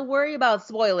even going to worry about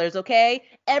spoilers, okay?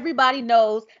 Everybody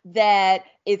knows that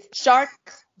it's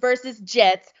sharks versus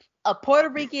jets. A Puerto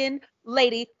Rican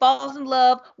lady falls in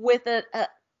love with an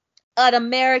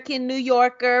American New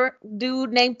Yorker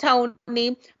dude named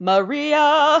Tony.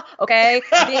 Maria, okay?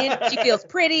 Then she feels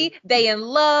pretty. They in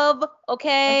love,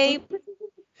 okay?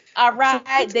 All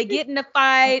right, they get in a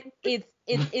fight.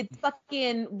 It's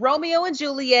fucking Romeo and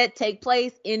Juliet take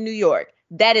place in New York.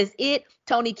 That is it.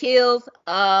 Tony kills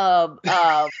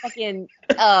fucking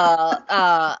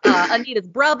Anita's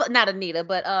brother, not Anita,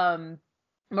 but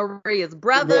Maria's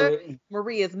brother.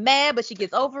 Maria's mad, but she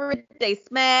gets over it. They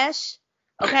smash.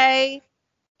 Okay.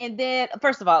 And then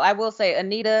first of all, I will say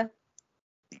Anita,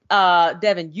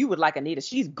 Devin, you would like Anita.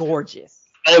 She's gorgeous.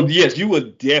 Oh yes, you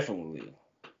would definitely.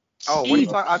 Oh, what are you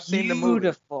talking? I've seen the movie.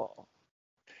 Beautiful.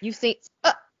 You've seen?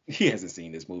 He hasn't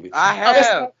seen this movie. I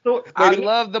have. I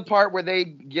love the part where they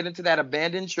get into that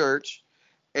abandoned church,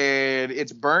 and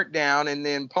it's burnt down, and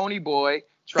then Pony Boy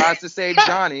tries to save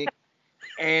Johnny,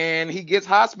 and he gets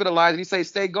hospitalized. He says,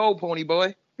 "Stay gold, Pony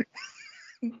Boy."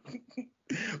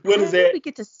 What is that? We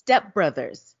get to Step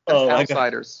Brothers. Oh,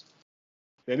 Outsiders.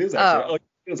 That is Outsiders.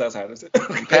 It was Outsiders.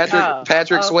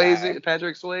 Patrick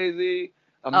Swayze.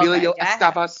 Emilio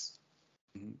Estevez.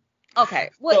 Okay.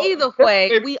 Well, either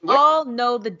way, we all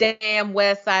know the damn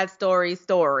West Side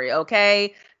Story,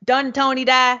 okay? Doesn't Tony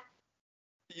die?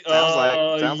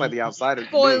 Sounds like the Outsiders.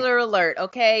 Spoiler alert,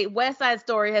 okay? West Side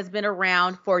Story has been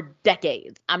around for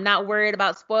decades. I'm not worried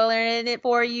about spoiling it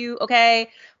for you, okay?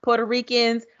 Puerto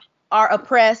Ricans are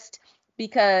oppressed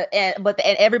because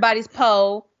everybody's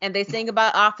Poe, and they sing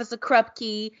about Officer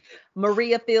Krupke.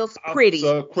 Maria feels pretty.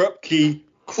 Officer Krupke.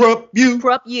 Krupp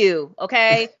you.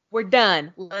 Okay, we're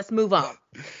done. Let's move on.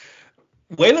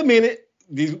 Wait a minute.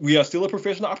 We are still a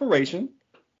professional operation.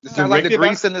 This sounds like the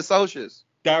Grease and the Socials.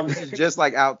 This is just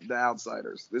like the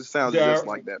Outsiders. This sounds just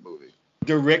like that movie.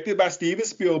 Directed by Steven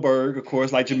Spielberg, of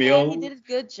course, like Jamil. Yeah, he did a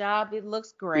good job. It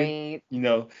looks great.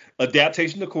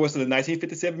 Adaptation, of course, of the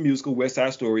 1957 musical West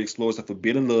Side Story explores the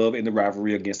forbidden love and the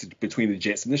rivalry between the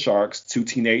Jets and the Sharks, two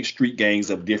teenage street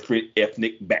gangs of different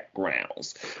ethnic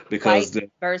backgrounds. Because the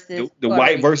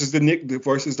white versus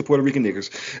the Puerto Rican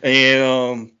niggers.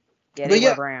 And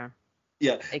we're brown.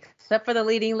 Yeah. Except for the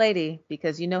leading lady,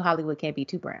 because Hollywood can't be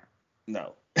too brown.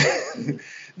 No.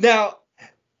 Now,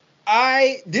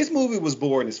 this movie was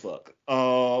boring as fuck.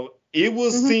 It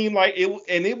was seemed like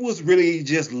it was really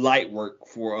just light work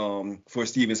for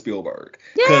Steven Spielberg.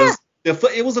 Because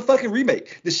it was a fucking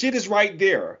remake. The shit is right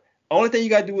there. Only thing you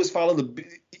gotta do is follow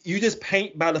you just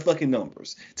paint by the fucking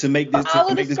numbers to make this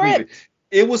movie.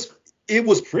 It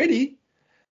was pretty.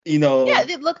 Yeah,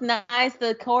 it looked nice.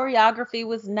 The choreography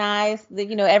was nice.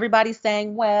 Everybody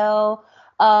sang well.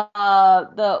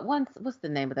 What's the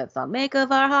name of that song? Make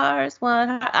of Our Hearts One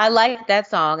Heart. I like that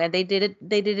song, and they did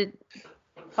it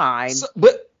fine.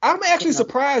 But I'm actually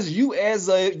surprised you as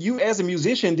a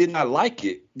musician did not like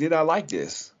it. Did I like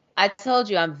this? I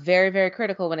told you I'm very, very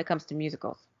critical when it comes to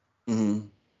musicals. Mm-hmm.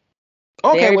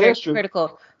 Okay, that's true.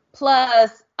 Critical.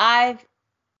 Plus, I've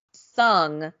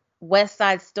sung West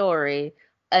Side Story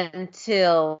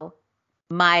until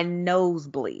my nose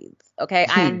bleeds. Okay,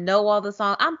 I know all the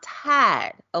songs. I'm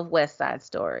tired of West Side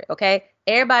Story. Okay,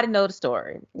 everybody know the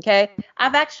story. Okay, I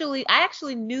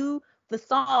actually knew the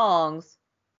songs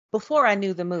before I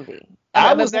knew the movie.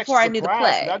 Before I knew the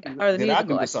play or the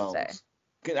musical, I should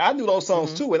say. I knew those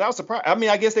songs too, and I was surprised. I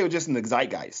mean, I guess they were just in the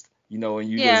zeitgeist,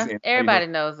 and everybody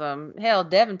knows them. Hell,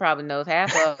 Devin probably knows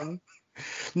half of them.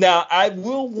 Now, I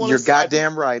will want to. You're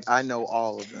goddamn right. I know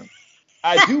all of them.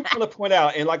 I do want to point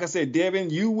out, and like I said, Devin,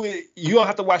 you don't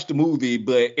have to watch the movie,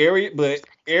 but Ariana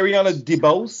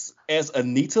DeBose as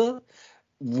Anita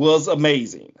was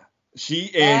amazing. She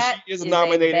is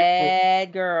nominated.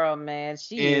 Bad girl, man.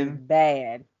 She is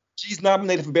bad. She's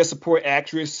nominated for Best Support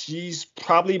Actress. She's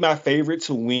probably my favorite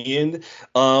to win.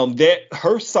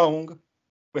 Her song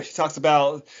where she talks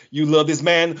about you love this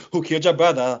man who killed your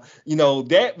brother.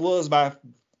 That was my.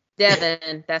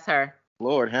 Devin, that's her.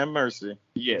 Lord have mercy.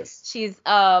 Yes. She's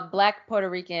Black Puerto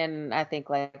Rican, I think,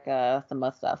 like some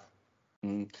other stuff.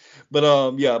 But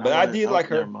I did like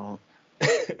her.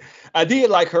 I did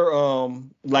like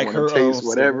her. Taste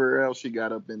whatever else she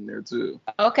got up in there too.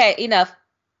 Okay, enough.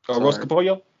 Roast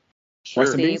Capollo. Sure.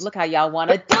 See, look how y'all want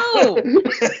to do.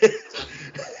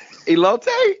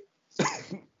 Elote.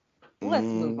 Let's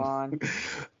move on.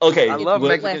 Okay. I love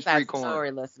Mexican West Side street corn. Story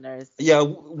listeners. Yeah,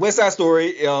 West Side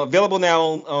Story available now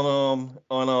on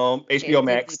HBO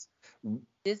Max.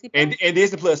 Disney and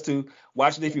Disney Plus too.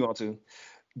 Watch it if you want to.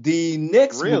 The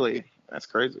next movie, that's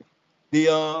crazy.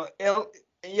 The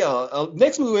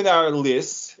next movie in our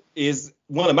list is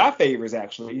one of my favorites,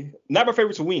 actually. Not my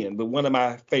favorite to win, but one of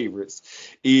my favorites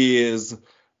is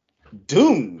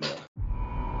Dune.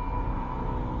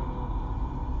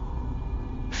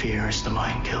 Fear is the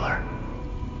mind killer.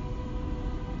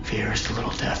 Fear is the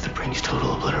little death that brings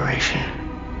total obliteration.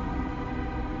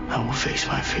 I will face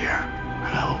my fear,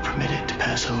 and I will permit it to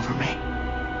pass over me.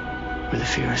 Where the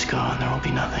fear is gone, there will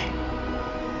be nothing.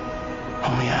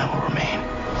 Only I will remain.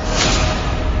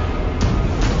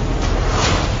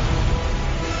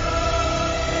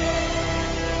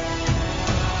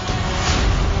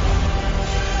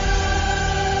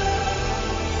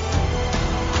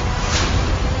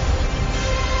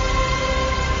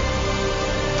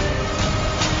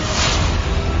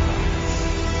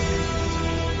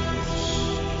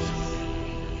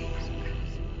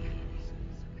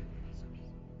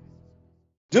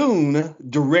 Dune,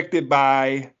 directed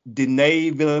by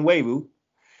Denis Villeneuve.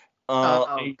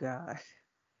 God.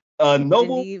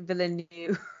 Noble. Denis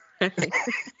Villeneuve.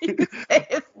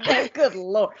 Good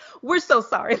Lord. We're so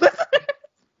sorry.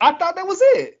 I thought that was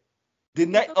it.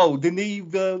 Denis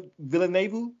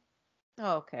Villeneuve.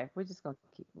 Oh, okay. We're just going to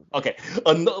keep moving. Okay.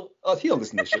 He don't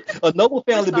listen to this shit. A noble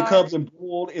family becomes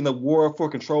embroiled in a war for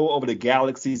control over the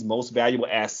galaxy's most valuable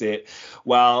asset,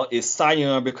 while its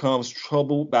scion becomes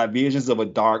troubled by visions of a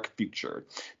dark future.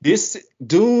 This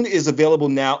Dune is available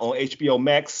now on HBO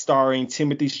Max, starring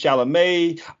Timothée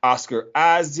Chalamet, Oscar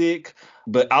Isaac,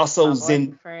 but also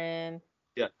Jason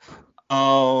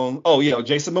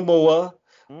Momoa.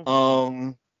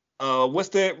 What's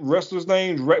that wrestler's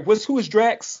name? Who is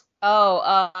Drax?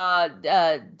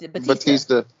 Batista.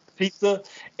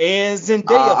 And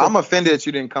Zendaya. I'm offended that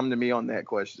you didn't come to me on that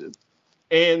question.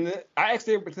 And I asked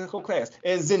everybody in the whole class.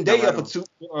 And Zendaya for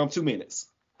 2 minutes.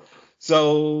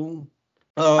 So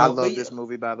I love this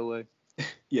movie, by the way.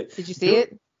 Yeah. Did you see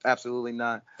it? Absolutely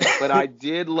not. But I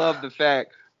did love the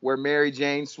fact where Mary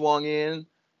Jane swung in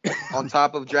on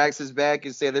top of Drax's back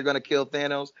and said they're gonna kill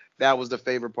Thanos. That was the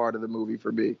favorite part of the movie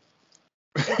for me.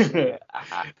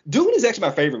 Dune is actually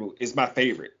my favorite. It's my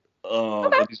favorite.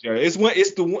 It's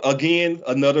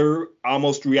another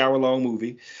almost 3 hour long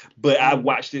movie, but I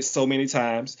watched it so many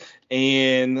times,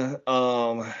 and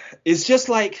it's just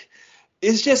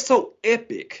so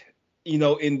epic,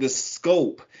 in the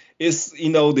scope. It's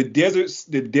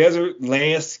the desert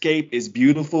landscape is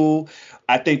beautiful.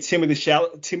 I think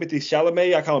Timothée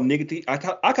Chalamet, I call him Niggity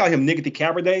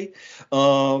Cabernet,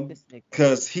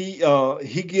 because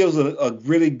he gives a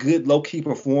really good low key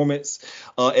performance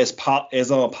as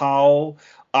Paul.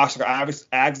 Oscar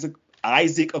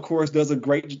Isaac, of course, does a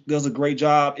great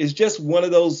job. It's just one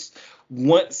of those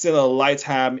once in a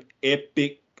lifetime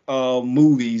epic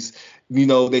movies,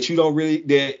 that you don't really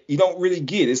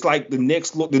get. It's like the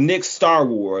next Star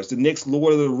Wars, the next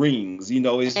Lord of the Rings.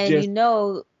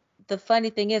 The funny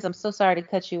thing is, I'm so sorry to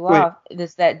cut you off,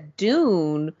 is that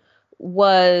Dune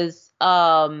was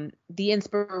the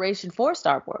inspiration for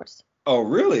Star Wars. Oh,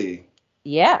 really?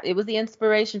 Yeah, it was the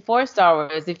inspiration for Star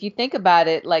Wars. If you think about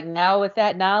it, like now with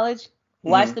that knowledge,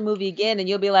 watch the movie again and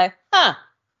you'll be like, huh.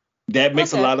 That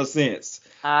makes a lot of sense.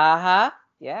 Yeah.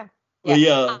 Well,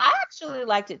 yeah. I actually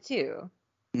liked it too.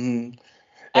 Mm-hmm.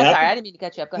 I'm sorry, I didn't mean to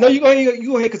cut you up. Go no, ahead. you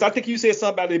go ahead, because I think you said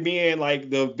something about it being like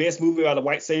the best movie about a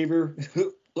white savior.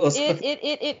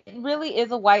 It really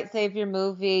is a white savior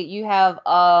movie. You have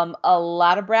a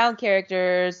lot of brown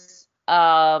characters.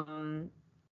 How do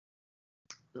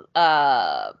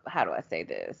I say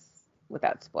this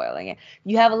without spoiling it?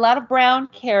 You have a lot of brown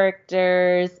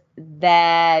characters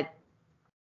that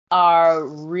are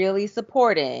really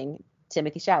supporting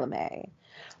Timothée Chalamet.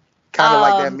 Kind of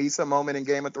like that Misa moment in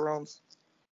Game of Thrones.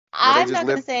 I'm not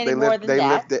going to say any more than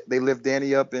that. They lift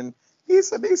Danny up and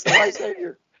he's a white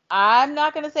savior. I'm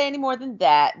not going to say any more than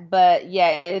that, but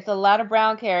yeah, it's a lot of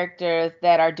brown characters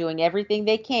that are doing everything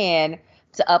they can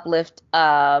to uplift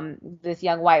this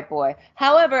young white boy.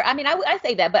 However, I mean, I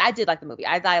say that, but I did like the movie.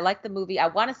 I like the movie. I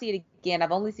want to see it again.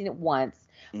 I've only seen it once.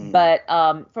 But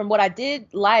from what I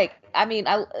did like, I mean,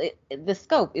 the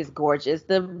scope is gorgeous.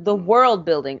 The world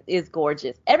building is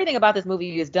gorgeous. Everything about this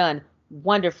movie is done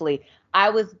wonderfully.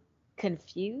 I was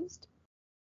confused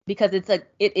because it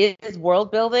is world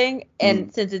building,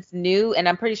 and since it's new, and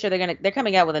I'm pretty sure they're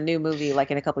coming out with a new movie like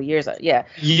in a couple years. Yeah.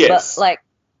 Yes. But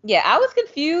I was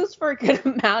confused for a good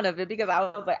amount of it because I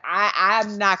was like,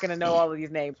 I'm not gonna know all of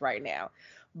these names right now.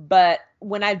 But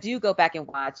when I do go back and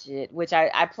watch it, which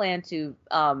I plan to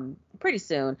pretty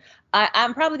soon,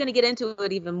 I'm probably going to get into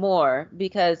it even more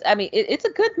because, I mean, it's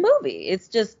a good movie. It's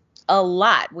just a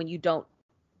lot when you don't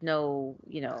know,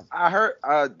 I heard,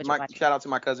 shout out to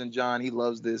my cousin John. He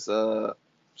loves this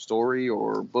story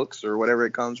or books or whatever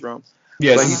it comes from.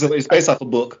 Yeah, it's based off a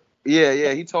book.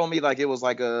 Yeah. He told me like it was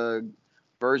like a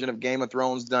version of Game of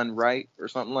Thrones done right or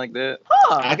something like that.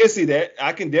 Huh. I can see that.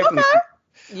 I can definitely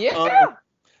see. Yeah.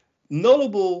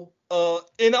 Notable,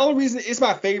 and the only reason it's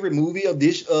my favorite movie of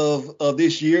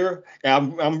this year,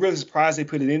 and I'm really surprised they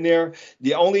put it in there.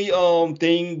 The only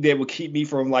thing that would keep me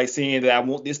from like saying that I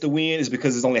want this to win is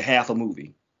because it's only half a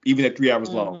movie, even at 3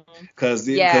 hours long. Because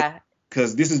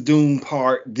this is Dune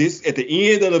this at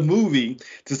the end of the movie,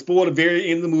 to spoil the very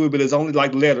end of the movie, but it's only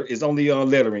like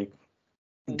lettering.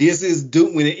 This is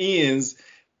Dune. When it ends,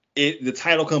 the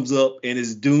title comes up and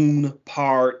it's Dune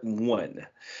Part 1.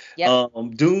 Yep.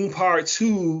 Dune Part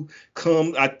 2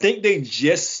 I think they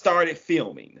just started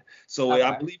filming. So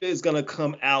I believe it's gonna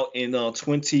come out in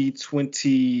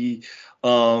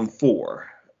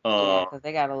 2024. Because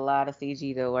they got a lot of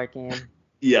CG to work in.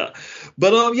 Yeah.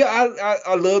 But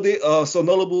I loved it. So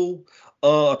notable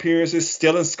appearances: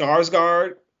 Stellan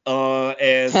Skarsgård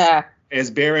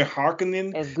as Baron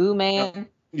Harkonnen. As Goo Man.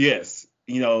 Yes.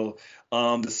 And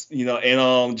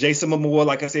Jason Momoa,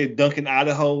 like I said, Duncan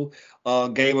Idaho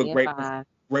gave a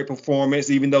great performance,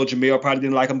 even though Jamel probably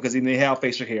didn't like him because he didn't have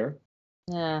facial hair.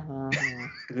 Uh-huh.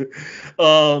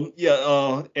 And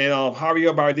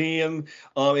Javier Bardem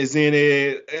is in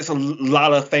it. It's a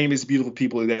lot of famous, beautiful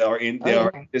people that are in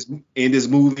this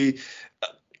movie.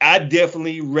 I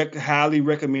definitely highly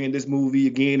recommend this movie.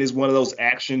 Again, it's one of those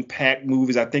action-packed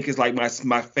movies. I think it's like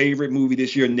my favorite movie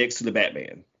this year, next to The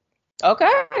Batman.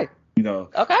 Okay.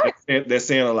 Okay. That's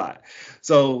saying a lot.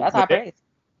 So that's high praise.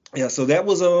 Yeah. So that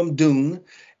was Dune,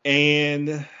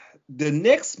 and the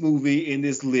next movie in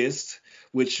this list,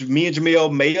 which me and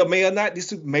Jamel may or may not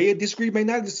disagree, may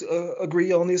not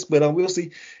agree on this, but we'll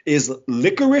see, is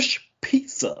Licorice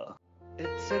Pizza.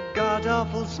 It's a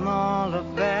god-awful small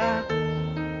affair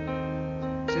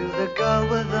to the girl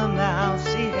with the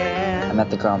mousy hair. I met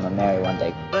the girl I'm gonna marry one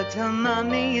day. But her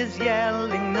mommy is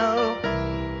yelling no,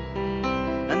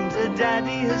 and her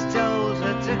daddy has told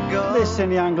her to go.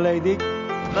 Listen, young lady.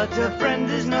 But her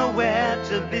friend is nowhere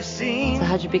to be seen. So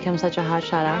how'd you become such a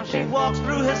hotshot actor? She walks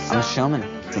through her I'm a showman.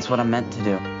 That's what I'm meant to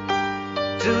do.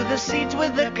 To the seat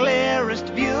with the clearest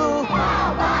view.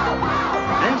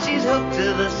 Then she's hooked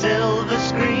to the silver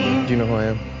screen. Do you know who I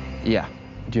am? Yeah.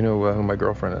 Do you know who my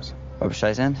girlfriend is? Barbra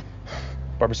Streisand?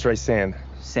 Barbra Streisand.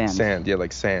 Sand. Yeah,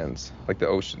 like sands. Like the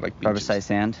ocean, like beaches. Barbra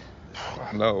Streisand?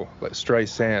 No, like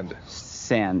Streisand.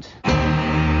 Sand.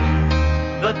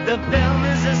 But the film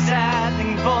is a sad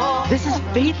thing for. This is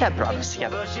fate that brought us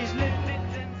together.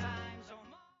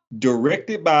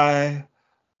 Directed by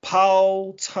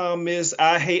Paul Thomas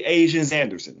I Hate Asians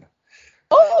Anderson.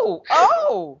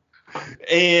 Oh.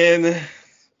 And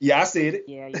yeah, I said it.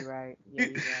 Yeah, you're right.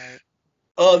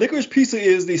 Licorice Pizza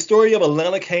is the story of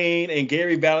Alana Kane and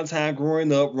Gary Valentine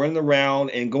growing up, running around,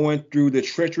 and going through the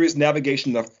treacherous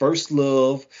navigation of first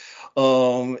love,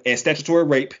 and statutory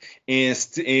rape in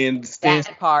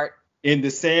the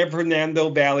San Fernando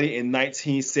Valley in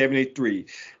 1973.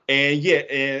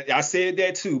 And I said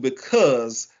that too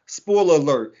because, spoiler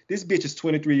alert, this bitch is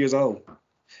 23 years old.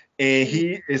 And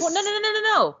he is...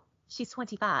 No. She's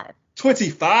 25.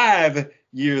 25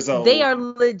 years old. They are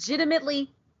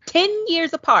legitimately 10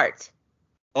 years apart.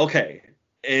 Okay.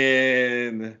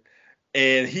 And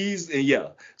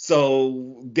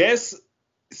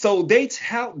so they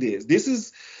tout this. This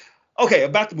is okay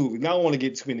about the movie. Now I don't want to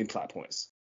get too many plot points.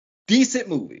 Decent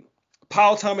movie.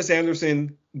 Paul Thomas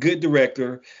Anderson, good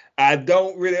director. I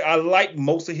like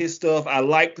most of his stuff. I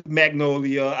liked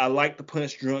Magnolia. I liked The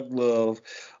Punch Drunk Love.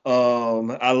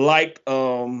 I liked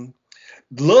Loved.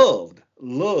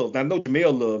 I know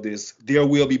Jamel loved this. There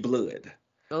Will Be Blood.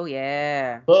 Oh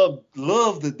yeah.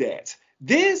 Loved that.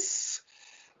 This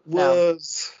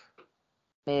was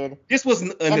mid. This was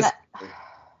unnecessary.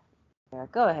 Yeah,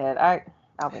 go ahead.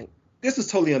 I'll wait. This is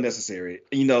totally unnecessary.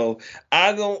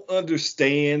 I don't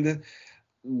understand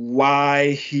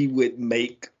why he would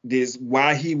make this,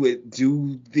 why he would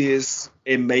do this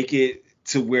and make it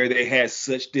to where they had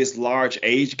such this large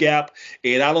age gap.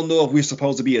 And I don't know if we're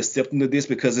supposed to be accepting of this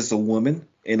because it's a woman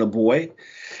and a boy.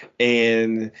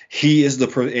 And he's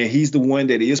the one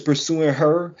that is pursuing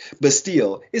her. But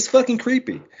still, it's fucking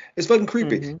creepy.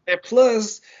 Mm-hmm. And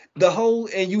plus,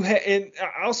 and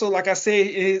also, like I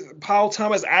said, Paul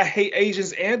Thomas, I Hate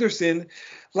Asians Anderson,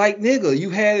 Like, nigga, you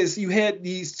had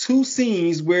these two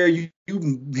scenes where you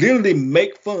literally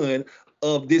make fun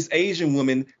of this Asian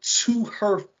woman to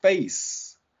her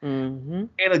face. Mm-hmm.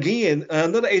 And again,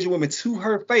 another Asian woman to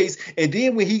her face. And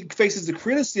then when he faces the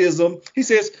criticism, he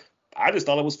says, I just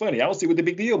thought it was funny. I don't see what the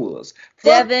big deal was.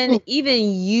 Devin,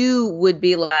 even you would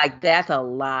be like, that's a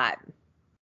lot.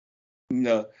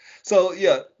 No. So,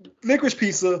 yeah, Licorice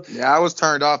Pizza. Yeah, I was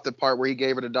turned off the part where he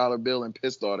gave her the dollar bill and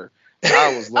pissed on her.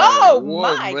 I was like, oh,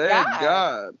 whoa, my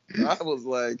God. I was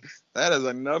like, that is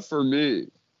enough for me.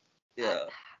 Yeah.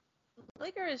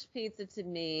 Licorice Pizza to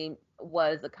me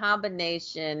was a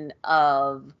combination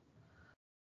of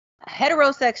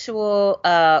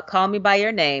heterosexual Call Me By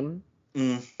Your Name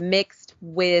mixed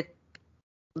with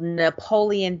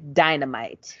Napoleon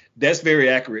Dynamite. That's very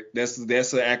accurate. That's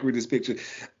an accurate picture.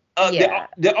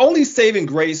 The only saving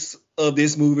grace of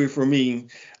this movie for me,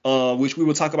 which we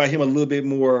will talk about him a little bit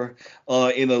more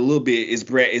in a little bit, is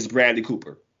Bradley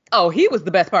Cooper. Oh, he was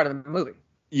the best part of the movie.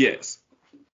 Yes.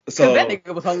 So that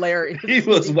nigga was hilarious. He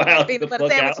was wild the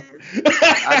fuck out.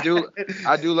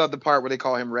 I do love the part where they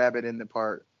call him Rabbit in the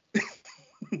part.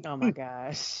 Oh my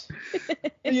gosh.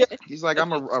 Yeah. He's like,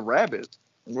 I'm a rabbit.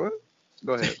 What?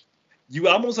 Go ahead. You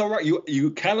almost are right.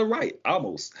 You kind of right,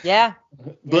 almost. Yeah.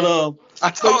 But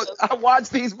I watch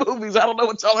these movies. I don't know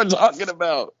what y'all are talking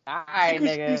about. All right,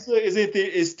 nigga.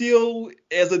 Is still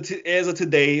as of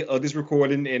today of this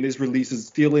recording and this release is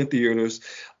still in theaters.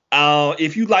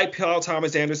 If you like Paul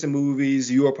Thomas Anderson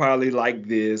movies, you will probably like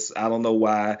this. I don't know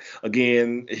why.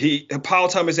 Again, Paul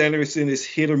Thomas Anderson is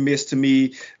hit or miss to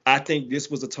me. I think this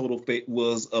was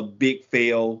a big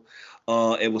fail.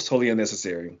 It was totally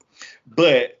unnecessary.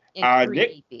 But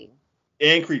creepy,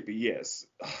 yes.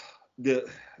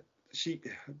 She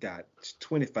got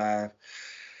 25.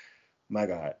 My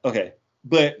God. Okay.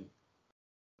 But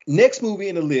next movie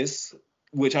in the list,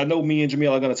 which I know me and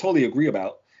Jamil are going to totally agree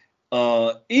about,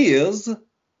 is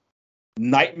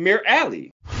Nightmare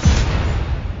Alley.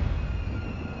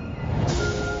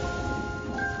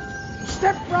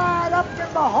 Step right up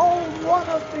and behold one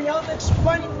of the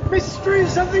unexplained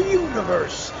mysteries of the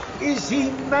universe. Is he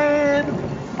man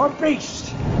or beast?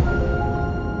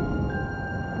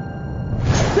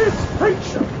 This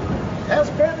creature has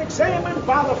been examined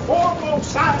by the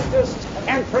foremost scientists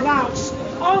and pronounced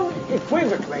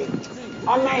unequivocally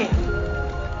a man.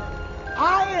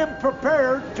 I am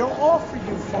prepared to offer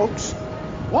you folks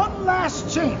one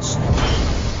last chance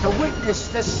to witness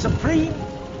this supreme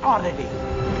oddity.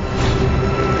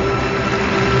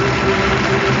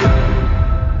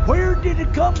 Where did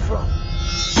it come from?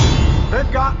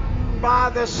 Begotten by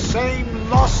the same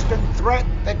lust and threat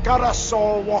that got us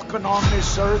all walking on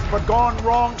this earth, but gone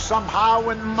wrong somehow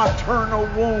in maternal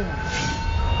womb.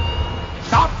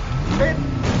 Not fit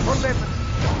for living.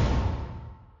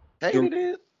 Hated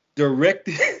it.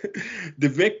 Directed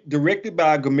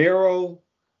by Guillermo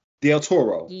del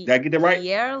Toro. Did I get that right?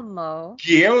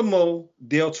 Guillermo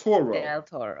del Toro.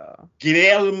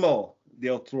 Guillermo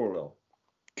del Toro.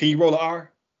 Can you roll the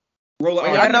R?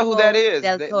 I know who that is.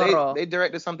 They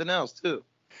directed something else too.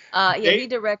 He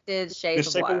directed Shape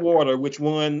of Water. Which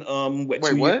one? Wait,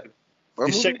 what?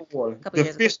 The Shape of Water. The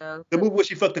fish. The movie where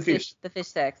she fucked the fish. The fish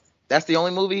sex. That's the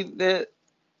only movie that.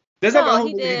 That's not the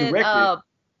only movie he directed.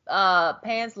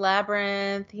 Pan's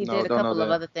Labyrinth. He did a couple of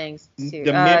other things too.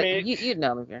 The Mimic. You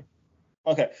know him.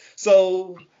 Okay,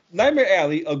 so Nightmare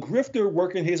Alley, a grifter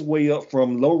working his way up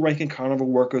from low-ranking carnival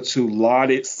worker to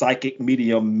lauded psychic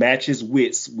medium matches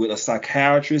wits with a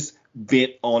psychiatrist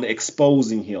bent on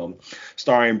exposing him.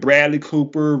 Starring Bradley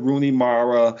Cooper, Rooney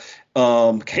Mara,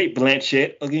 Cate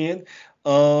Blanchett again.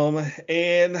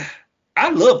 And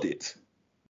I loved it.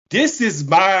 This is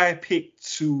my pick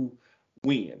to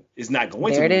win. It's not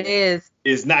going to win. There it is.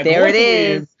 It's not going to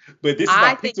win. But this is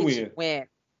my pick to win.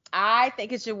 I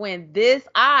think it should win.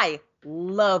 I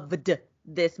loved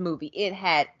this movie. It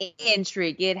had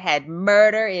intrigue. It had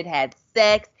murder. It had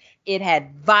sex. It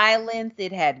had violence.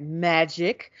 It had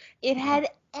magic. It had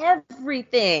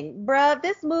everything. Bruh,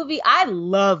 this movie, I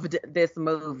loved this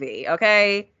movie.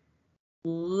 Okay?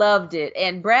 Loved it.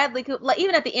 And Bradley Cooper, like,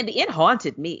 even at the end, it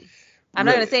haunted me. I'm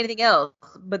not going to say anything else,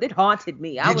 but it haunted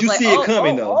me. Did you see it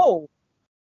coming, though?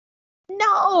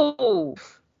 No.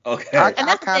 Okay. I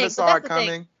kind of saw it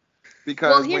coming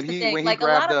because when he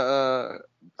grabbed the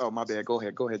oh, my bad. Go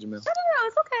ahead, Jamil. No,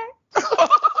 it's okay.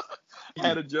 I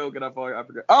had a joke and I forgot.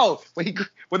 Oh,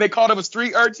 when they called him a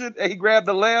street urchin and he grabbed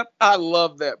the lamp, I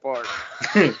love that part.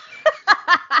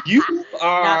 You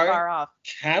are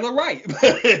kind of right.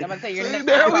 I'm gonna say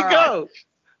there we go.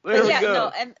 There we go.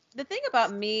 No, and the thing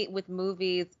about me with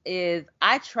movies is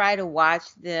I try to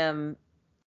watch them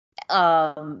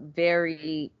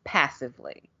very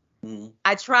passively. Mm-hmm.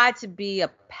 I try to be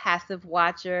a passive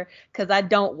watcher because I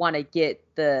don't want to get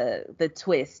the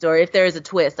twist, or if there is a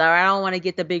twist, or I don't want to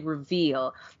get the big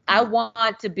reveal. I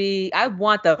want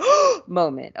the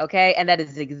moment, okay? And that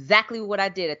is exactly what I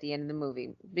did at the end of the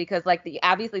movie, because like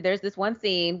obviously there's this one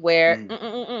scene where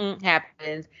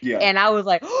happens, and I was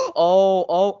like,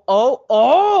 oh.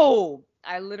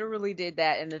 I literally did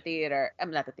that in the theater. I'm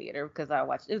not the theater because I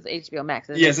watched it was HBO Max.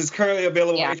 Yes, it's currently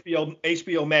available on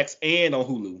HBO Max and on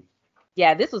Hulu.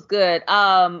 Yeah, this was good.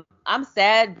 I'm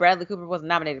sad Bradley Cooper wasn't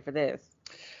nominated for this.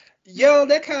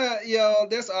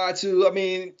 That's odd too. I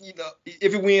mean,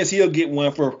 if it wins, he'll get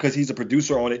one because he's a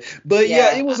producer on it. But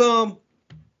it was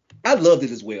I loved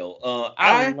it as well.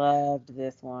 I loved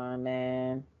this one,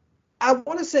 man. I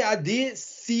want to say I did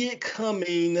see it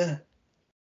coming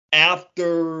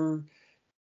after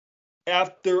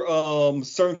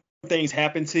certain things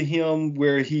happened to him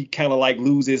where he kind of like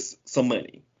loses some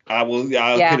money. I'll put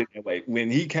it that way. When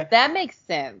that makes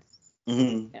sense.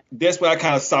 Mm-hmm. That's what I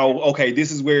kind of saw. Okay,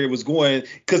 this is where it was going,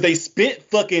 because they spent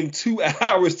fucking 2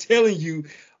 hours telling you,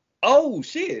 oh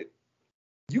shit,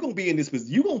 you're gonna be in this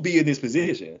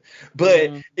position.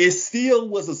 But it still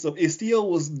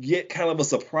was yet kind of a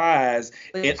surprise.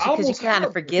 And almost you kind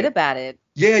of forget about it.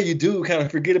 Yeah, you do kind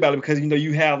of forget about it because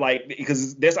you have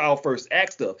because that's our first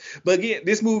act stuff. But again,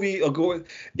 this movie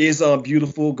is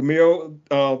beautiful.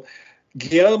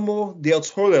 Guillermo del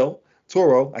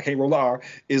Toro, I can't roll the R,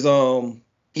 is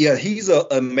he's an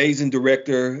amazing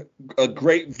director.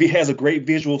 Has a great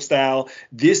visual style.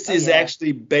 This is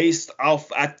actually based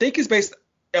off, I think it's based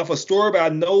off a story, but I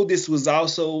know this was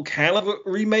also kind of a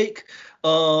remake.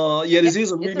 This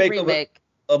is a remake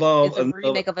of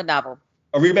a novel.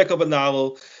 A remake of a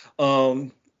novel.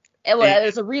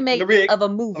 It's a remake of a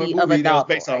movie of a novel.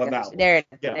 Based on a novel. There it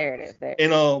is. Yeah. There it is.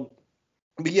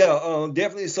 And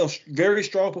definitely some very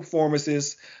strong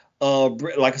performances.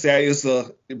 Like I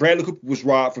said, Bradley Cooper was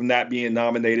robbed from not being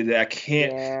nominated. I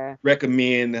can't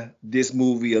recommend this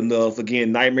movie enough.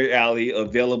 Again, Nightmare Alley,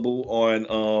 available on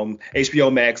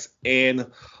HBO Max and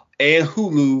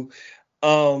Hulu.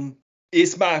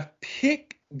 It's my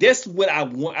pick. That's what I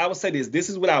want. I would say this. This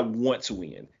is what I want to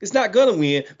win. It's not gonna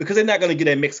win because they're not gonna get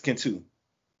that Mexican too.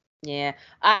 Yeah,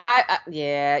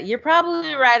 you're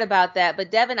probably right about that.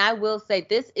 But Devin, I will say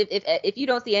this: if you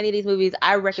don't see any of these movies,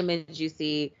 I recommend you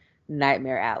see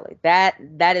Nightmare Alley. That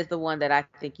is the one that I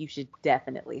think you should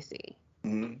definitely see.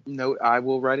 Mm-hmm. No, I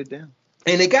will write it down.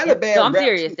 And it got a bad rap. I'm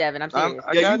serious, too. Devin. I'm serious.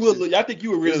 I think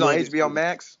you would really love it. It's on HBO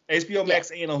Max? HBO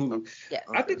Max and on Hulu. Yeah.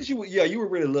 I think that you would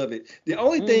really love it. The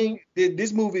only thing that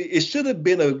this movie, it should have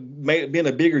been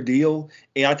a bigger deal,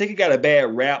 and I think it got a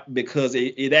bad rap because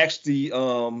it actually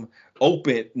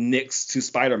opened next to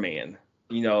Spider-Man,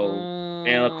 and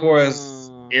of course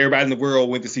everybody in the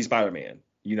world went to see Spider-Man.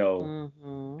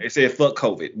 They said fuck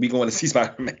COVID, we going to see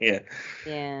Spider-Man.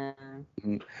 Yeah.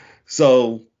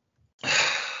 So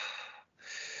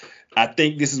I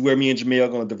think this is where me and Jamel are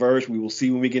going to diverge. We will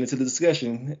see when we get into the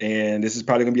discussion, and this is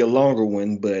probably going to be a longer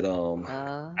one, but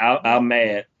I'm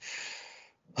mad.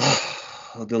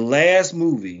 The last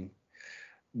movie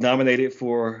nominated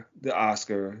for the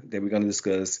Oscar that we're going to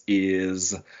discuss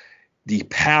is The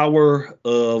Power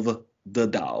of the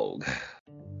Dog.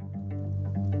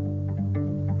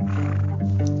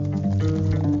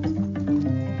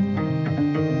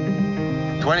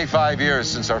 "25 years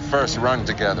since our first run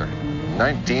together.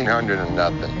 1900 and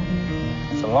nothing.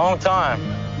 It's a long time.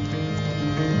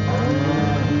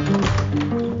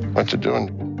 What you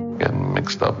doing? Getting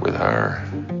mixed up with her.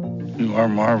 You are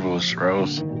marvelous,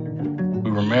 Rose. We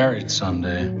were married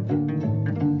Sunday.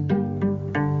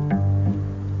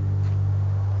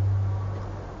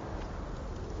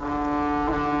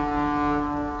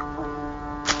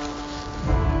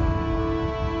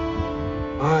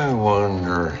 I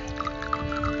wonder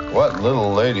what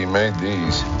little lady made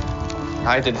these.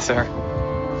 I did, sir.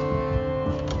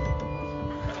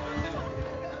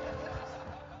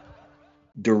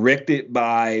 Directed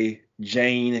by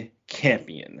Jane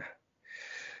Campion.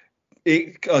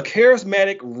 A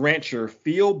charismatic rancher,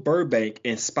 Phil Burbank,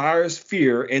 inspires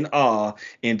fear and awe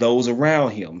in those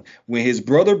around him. When his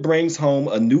brother brings home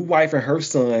a new wife and her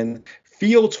son,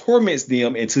 Phil torments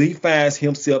them until he finds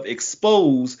himself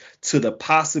exposed to the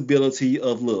possibility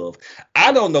of love.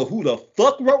 I don't know who the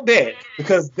fuck wrote that,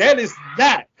 because that is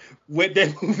not what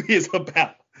that movie is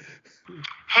about.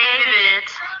 Hated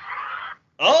it.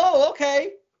 Oh,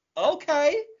 okay.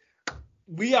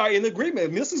 We are in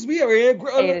agreement. We are in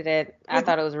agreement. Hated it. I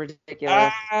thought it was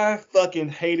ridiculous. I fucking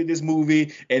hated this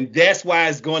movie, and that's why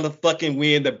it's going to fucking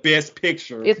win the best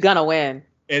picture. It's gonna win.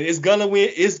 And it's gonna win.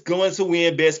 It's going to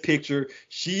win Best Picture.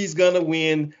 She's gonna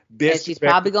win Best. And she's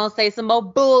probably gonna say some more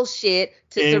bullshit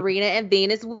to Serena and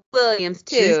Venus Williams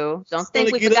too. Don't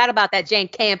think we forgot about that Jane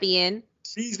Campion.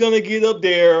 She's gonna get up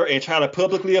there and try to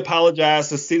publicly apologize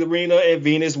to Serena and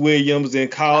Venus Williams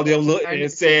and call them and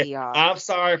say, "I'm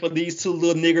sorry for these two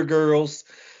little nigger girls."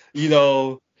 You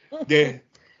know,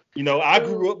 I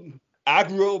grew up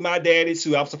with my daddy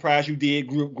too. I'm surprised you did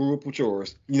grew up with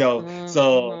yours. You know,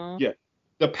 so yeah.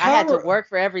 I had to work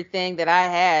for everything that I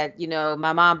had. You know,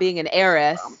 my mom being an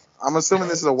heiress. I'm assuming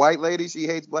this is a white lady. She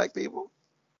hates black people.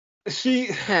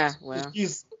 She's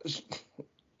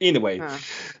anyway. Huh.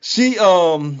 She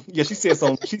said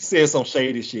some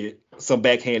shady shit, some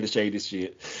backhanded shady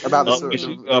shit about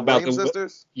the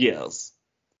sisters. Yes.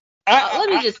 Let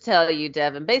me just tell you,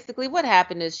 Devin. Basically, what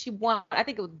happened is she won. I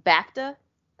think it was BAFTA,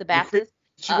 the BAFTA.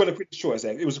 She won a Critics' Choice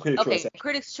Act. It was a Critics' Choice Act.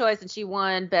 Critics' Choice, and she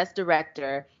won Best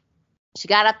Director. She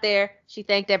got up there, she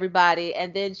thanked everybody,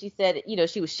 and then she said, you know,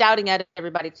 she was shouting at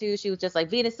everybody too. She was just like,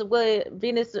 Venus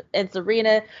and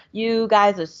Serena, you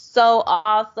guys are so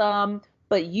awesome,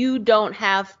 but you don't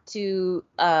have to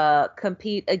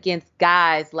compete against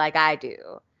guys like I do.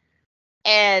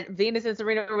 And Venus and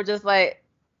Serena were just like,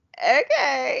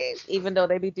 okay, even though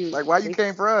they be dudes. Like, why you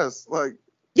came for us? Like,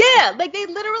 yeah, like they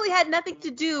literally had nothing to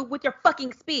do with your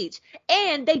fucking speech.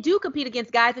 And they do compete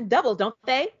against guys in doubles, don't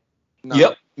they? No.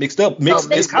 Yep, mixed doubles.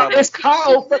 Mixed doubles.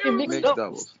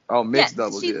 Oh, mixed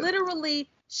doubles. She literally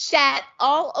shat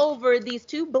all over these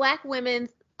two black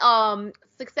women's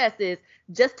successes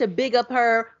just to big up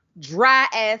her dry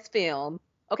ass film.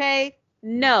 Okay?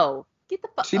 No. Get the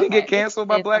fuck. She didn't get canceled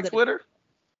by Black Twitter.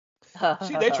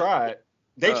 They tried.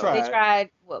 They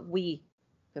tried. Well,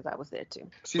 because I was there too.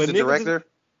 She's a director.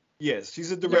 Yes,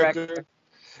 she's a director.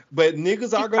 But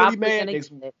niggas are gonna be mad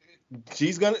next week.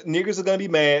 Niggas are gonna be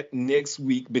mad next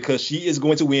week because she is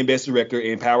going to win Best Director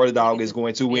and Power of the Dog is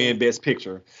going to win Best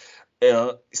Picture.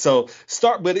 But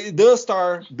it does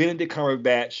star Benedict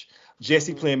Cumberbatch,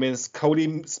 Jesse Plemons,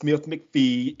 Cody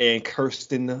Smith-McPhee, and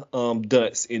Kirsten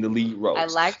Dunst in the lead roles. I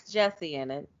liked Jesse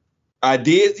in it. I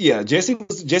did, yeah. Jesse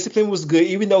Plemons was good,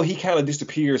 even though he kind of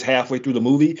disappears halfway through the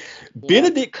movie. Yeah.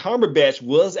 Benedict Cumberbatch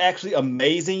was actually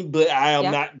amazing, but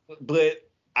I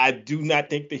do not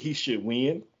think that he should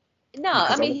win. No,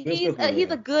 I mean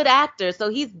he's a good actor, so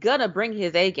he's gonna bring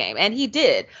his A game, and he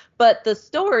did. But the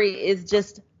story is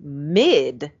just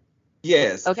mid.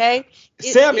 Yes. Okay.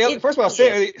 First of all,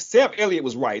 Sam Elliott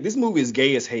was right. This movie is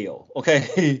gay as hell.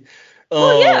 Okay.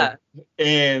 Yeah.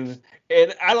 And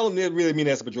I don't really mean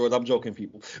that as a pejorative. I'm joking,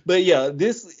 people. But yeah,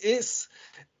 it's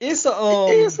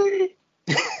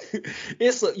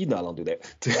you know I don't do that.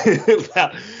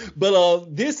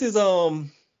 But this is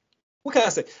what can I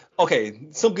say? Okay,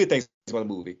 some good things about the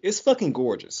movie. It's fucking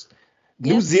gorgeous.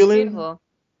 New Zealand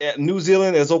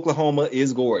as Oklahoma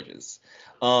is gorgeous.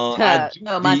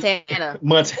 Montana.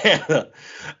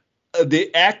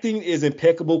 The acting is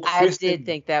impeccable. I did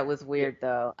think that was weird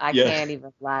though. I can't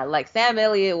even lie. Like Sam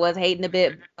Elliott was hating a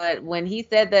bit, but when he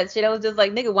said that shit, I was just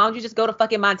like, nigga, why don't you just go to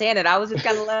fucking Montana? And I was just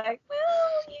kind of like, well,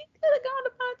 you could have gone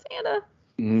to Montana.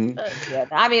 Mm-hmm. Yeah,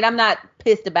 I mean, I'm not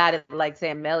pissed about it like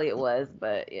Sam Elliott was,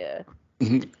 but yeah.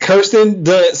 Kirsten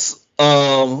Dunst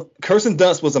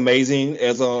was amazing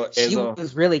she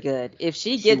was really good. If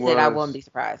she gets it, I won't be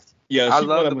surprised. Yeah, I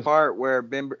love the part where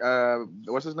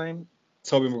what's his name?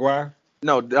 Tobey Maguire?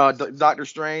 No, Doctor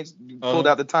Strange pulled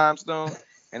out the time stone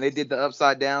and they did the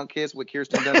upside down kiss with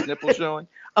Kirsten Dunst's nipple showing.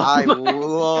 I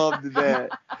loved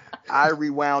that. I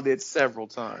rewound it several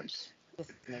times.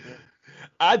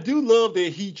 I do love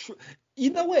that you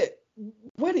know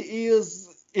what it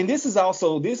is, and this is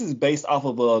based off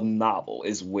of a novel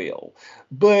as well.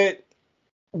 But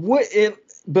what it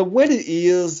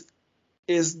is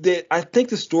that I think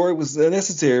the story was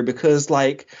unnecessary because,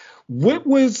 like, what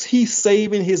was he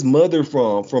saving his mother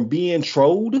from being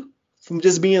trolled, from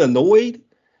just being annoyed?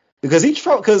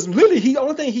 Because really the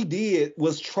only thing he did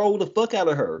was troll the fuck out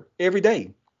of her every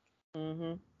day.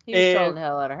 Mm-hmm. He was trolling the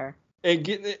hell out of her. And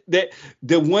getting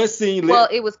the one scene. Well,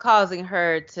 it was causing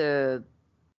her to,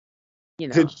 you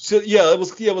know.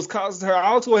 It was causing her.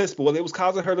 I'll go ahead and spoil it. It was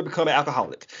causing her to become an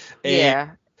alcoholic.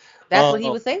 And, that's what he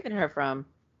was saving her from.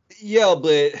 Yeah,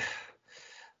 but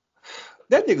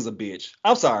that nigga's a bitch.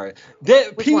 I'm sorry.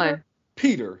 Which one?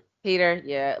 Peter,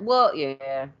 yeah. Well,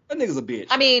 yeah. That nigga's a bitch.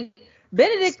 I mean,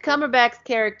 Benedict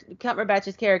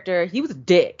Cumberbatch's character, he was a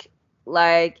dick.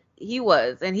 Like, he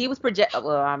was. And he was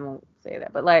well, I won't say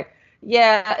that, but like,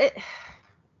 yeah,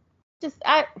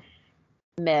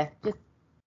 no.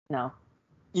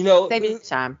 You know, save your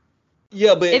time.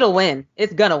 Yeah, but it'll win.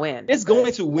 It's gonna win. It's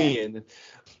going to win.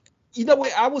 You know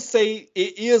what? I would say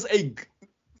it is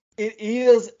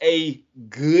a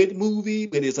good movie,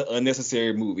 but it's an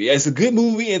unnecessary movie. It's a good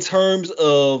movie in terms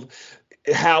of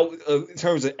in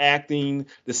terms of acting,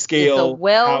 the scale. It's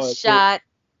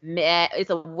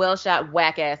a well shot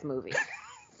whack ass movie.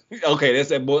 Okay,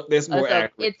 that's more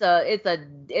accurate.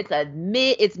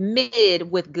 It's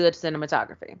mid with good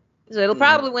cinematography. So it'll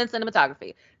probably win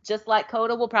cinematography. Just like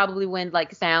Coda will probably win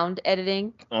like sound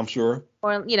editing. I'm sure.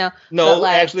 Or No,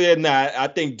 actually they're not. I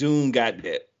think Dune got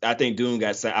that. I think Dune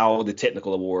got all the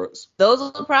technical awards. Those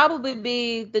will probably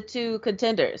be the two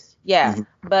contenders. Yeah.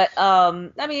 Mm-hmm. But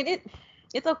I mean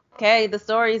it's okay. The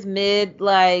story's mid,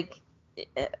 like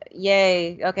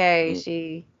yay. Okay,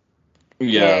 she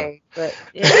yay. But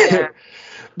yeah.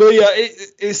 But yeah,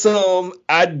 it's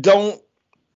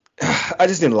I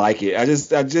just didn't like it. I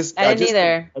just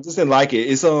didn't like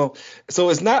it. It's so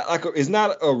it's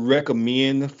not a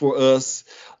recommend for us,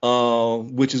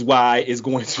 which is why it's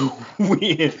going to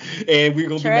win, and we're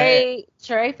gonna be mad.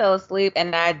 Trey fell asleep,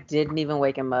 and I didn't even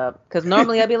wake him up because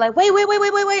normally I'd be like, wait,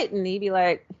 and he'd be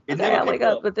like, okay, I'll wake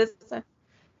up. But this time,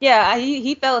 yeah,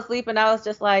 he fell asleep, and I was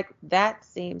just like, that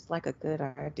seems like a good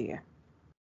idea.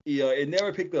 Yeah, it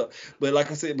never picked up. But like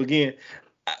I said again,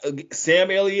 Sam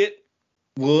Elliott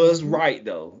was right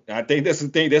though. I think that's the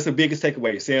thing. That's the biggest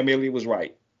takeaway. Sam Elliott was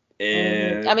right.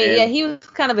 And I mean, he was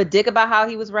kind of a dick about how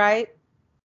he was right.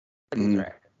 But he was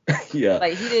right. Yeah.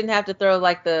 Like he didn't have to throw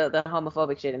like the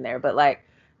homophobic shit in there, but like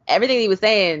everything he was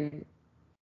saying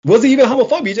wasn't even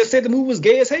homophobic. He just said the movie was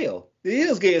gay as hell. It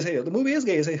is gay as hell. The movie is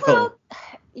gay as hell. Well,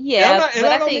 yeah,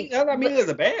 I don't mean it as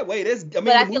a bad way. But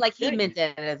I feel like he meant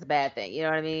it as a bad thing. You know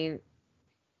what I mean?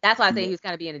 That's why I say he was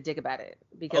kind of being a dick about it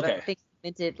because I think he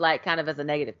meant it like kind of as a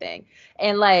negative thing.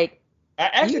 And like, I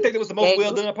actually think it was the most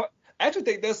well done part. I actually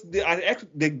think that's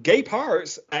the gay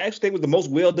parts. I actually think was the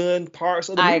most well done parts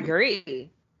of the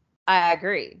movie. I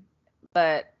agree.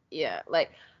 But yeah,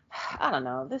 like I don't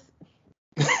know this.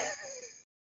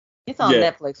 It's on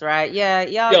Netflix, right? Yeah,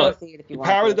 y'all go see it if you want.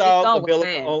 Power to. Dog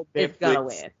available on Netflix. It's gonna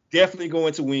win. Definitely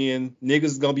going to win. Niggas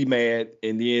is gonna be mad,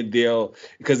 and then they'll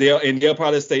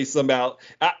probably say something about.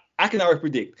 I can already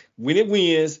predict when it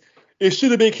wins. It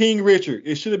should have been King Richard.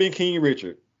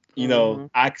 You know,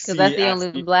 because that's the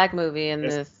only black movie in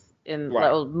this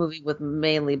movie with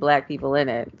mainly black people in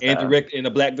it. So. And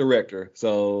a black director.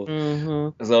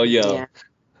 So so yeah.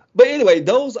 But anyway,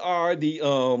 those are the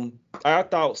our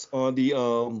thoughts on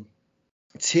the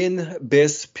 10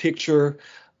 Best Picture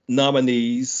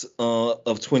nominees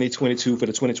of 2022 for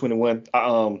the 2021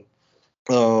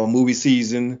 movie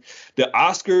season. The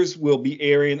Oscars will be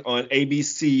airing on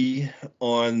ABC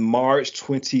on March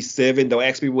 27. Don't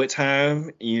ask me what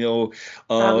time. You know,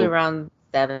 probably around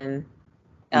 7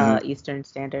 Eastern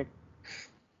Standard.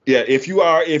 Yeah, if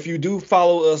you do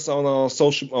follow us on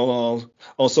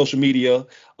social media,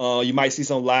 you might see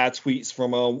some live tweets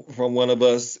from one of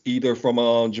us, either from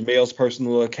Jamel's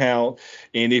personal account,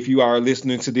 and if you are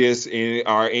listening to this and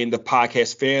are in the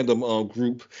podcast fandom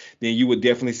group, then you would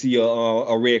definitely see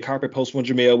a red carpet post from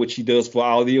Jamel, which she does for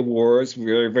all the awards.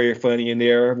 Very, very funny in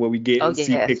there where we get and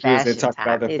see pictures and talk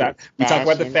about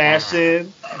the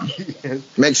fashion.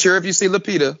 Make sure if you see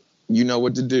Lupita, you know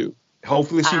what to do.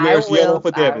 Hopefully she wears yellow for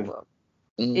Devin.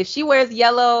 If she wears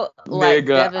yellow, like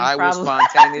Devin, I will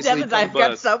spontaneously Devin's eyes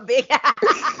got so big.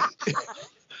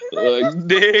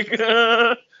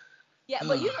 Nigga. Yeah,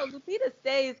 but you know, Lupita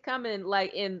stays coming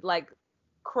like in like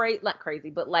not crazy,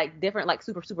 but like different, like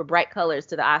super super bright colors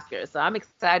to the Oscars. So I'm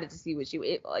excited to see what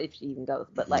if she even goes.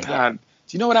 But like, God,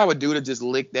 do you know what I would do to just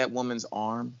lick that woman's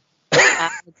arm?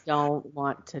 I don't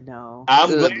want to know.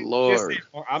 Good Lord.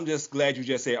 I'm just glad you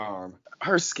just said arm.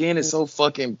 Her skin is so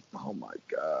fucking. Oh my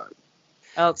God.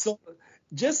 Oh, so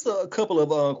just a couple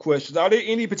of questions. Are there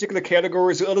any particular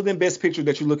categories other than Best Picture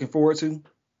that you're looking forward to?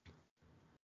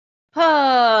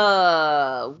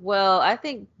 Well, I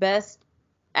think Best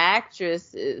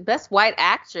Actress, Best White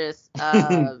Actress.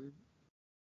 No,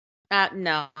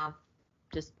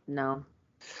 just no.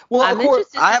 Well, of course,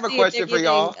 I have a question for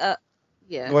y'all.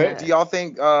 Yeah. Do y'all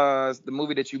think the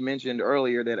movie that you mentioned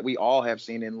earlier that we all have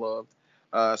seen and loved,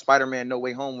 Spider-Man: No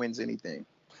Way Home, wins anything?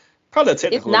 Probably a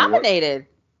technical It's nominated. Award.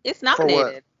 It's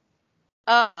nominated.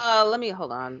 Let me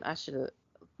hold on. I should have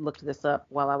looked this up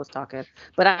while I was talking.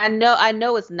 But I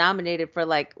know it's nominated for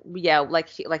like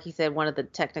he said, one of the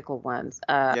technical ones.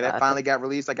 That finally got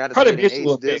released. I got to see it in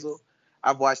H-Dizzle.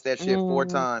 I've watched that shit 4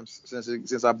 times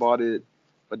since I bought it.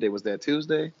 What day was that?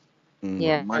 Tuesday?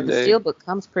 Yeah, Monday. The Steelbook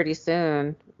comes pretty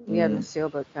soon. We have the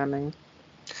Steelbook coming.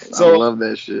 So I love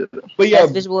that shit. But yeah,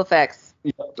 Best visual effects.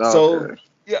 Yeah, so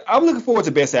yeah, I'm looking forward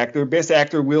to Best Actor. Best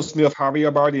Actor: Will Smith,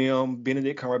 Javier Bardem,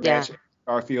 Benedict Cumberbatch,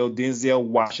 Garfield, Denzel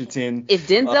Washington. If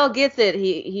Denzel gets it,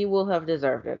 he will have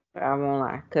deserved it. I won't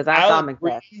lie, because I saw him in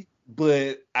class.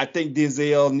 But I think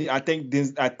Denzel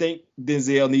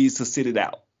needs to sit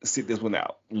this one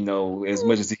out, as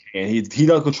much as he can. He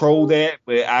doesn't control that,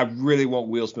 but I really want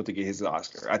Will Smith to get his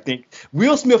Oscar. I think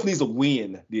Will Smith needs a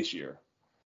win this year,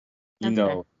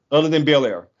 other than Bel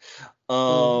Air.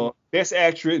 Best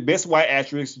actress, best white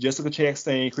actress: Jessica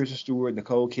Chastain, Kristen Stewart,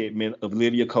 Nicole Kidman,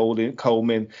 Olivia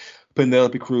Colman,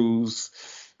 Penelope Cruz.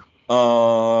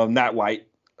 Not white.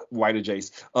 Whiter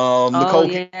Jace.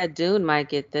 Dune might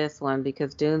get this one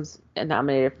because Dune's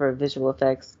nominated for visual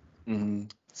effects. Mm-hmm.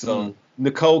 So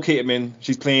Nicole Kidman,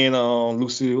 she's playing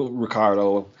Lucy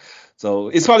Ricardo. So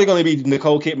it's probably going to be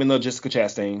Nicole Kidman or Jessica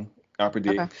Chastain, I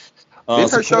predict. Okay.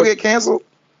 Did her show get canceled?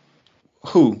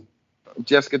 Who?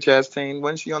 Jessica Chastain.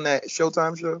 Wasn't she on that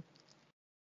Showtime show?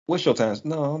 What Showtime?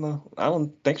 No. I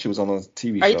don't think she was on a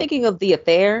TV show. Are you thinking of The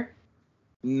Affair?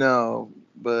 No,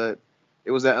 but it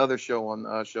was that other show on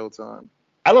Showtime.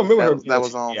 I don't remember her. That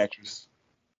was on. Actress.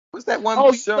 What's that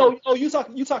one show? You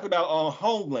talking about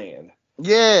Homeland?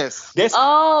 Yes. That's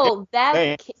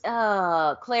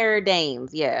Claire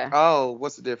Danes. Yeah. Oh,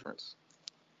 what's the difference?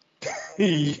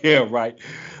 Yeah, right.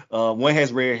 One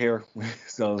has red hair,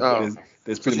 so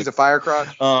that's pretty. She's a fire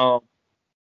crotch. We're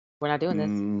not doing this.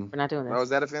 We're not doing this. Oh, is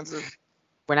that offensive?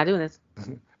 We're not doing this.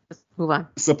 Let's move on.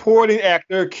 Supporting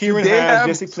actor Kieran Hines,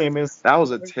 Jesse Plemons. That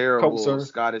was a terrible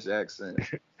Scottish accent.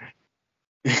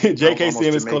 J.K.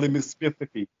 Simmons, Colin Smith.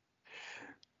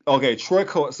 Okay, Troy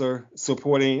Kotsur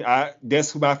supporting.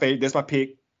 That's my favorite. That's my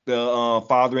pick. The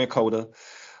father in Coda.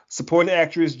 Supporting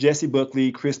actress Jessie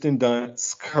Buckley, Kirsten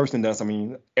Dunst.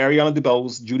 Ariana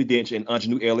DeBose, Judi Dench, and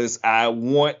Aunjanue Ellis. I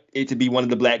want it to be one of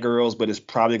the black girls, but it's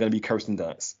probably going to be Kirsten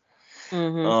Dunst.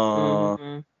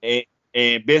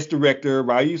 And best director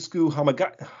Ryusuke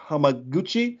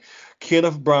Hamaguchi,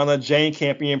 Kenneth Branagh, Jane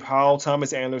Campion, Paul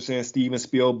Thomas Anderson, Steven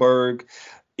Spielberg.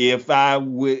 If I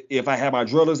had my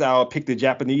druthers, I'll pick the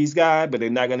Japanese guy, but they're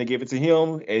not gonna give it to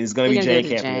him, and it's gonna be Jane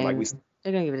Campion.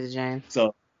 They're gonna give it to Jane.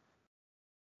 So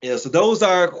those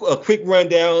are a quick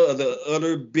rundown of the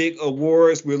other big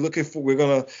awards. We're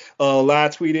gonna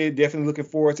live tweet it. Definitely looking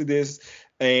forward to this.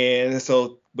 And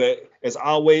so, but as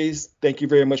always, thank you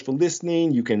very much for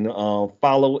listening. You can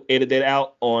follow Edit That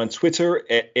Out on Twitter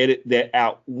at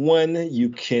EditThatOut1. You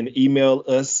can email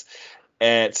us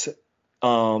at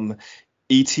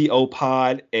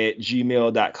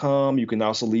etopod@gmail.com. You can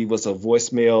also leave us a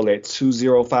voicemail at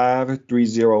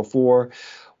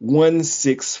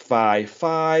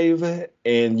 205-304-1655.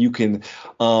 And you can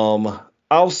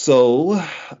also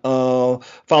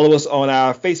follow us on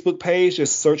our Facebook page.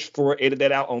 Just search for Edit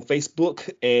That Out on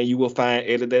Facebook, and you will find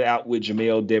Edit That Out with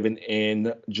Jamel, Devin,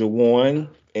 and Jawan.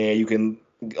 And you can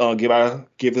give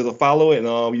it a follow, and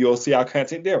you'll see our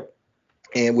content there.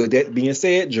 And with that being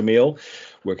said, Jamel,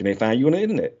 where can they find you on the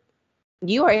internet?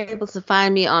 You are able to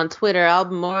find me on Twitter. I'll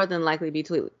more than likely be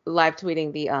live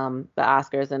tweeting the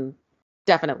Oscars and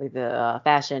definitely the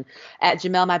fashion at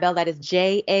Jamel Mybelle. That is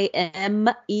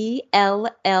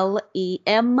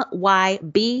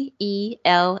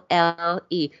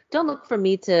JamelMybelle. Don't look for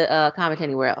me to comment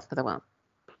anywhere else because I won't.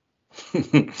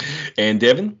 And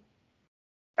Devin?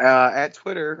 On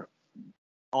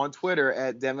Twitter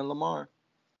at Devin Lamar.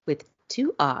 With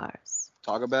 2 R's.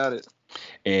 Talk about it.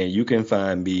 And you can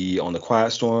find me on The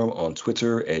Quiet Storm on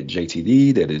Twitter at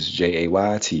JTD. That is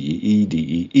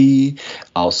JAYTEEDEE.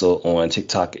 Also on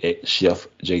TikTok at Chef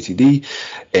JTD.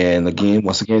 And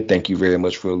once again, thank you very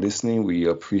much for listening. We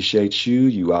appreciate you.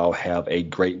 You all have a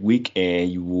great week,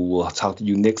 and we'll talk to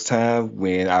you next time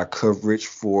when our coverage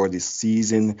for the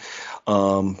season,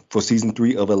 for season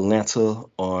 3 of Atlanta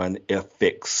on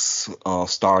FX,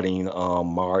 starting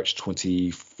March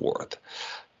 24th.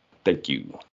 Thank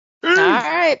you. All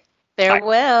right.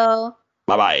 Farewell.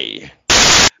 Bye-bye.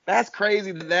 That's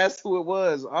crazy that that's who it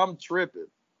was. I'm tripping.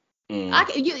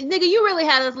 Nigga, you really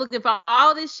had us looking for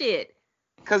all this shit.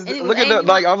 Because look at the, I'm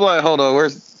like, hold on,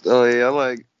 where's, I'm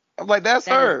like, that's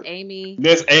her. Amy.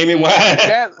 That's Amy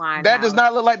Winehouse. That does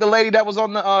not look like the lady that was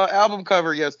on the album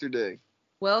cover yesterday.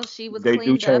 Well, she was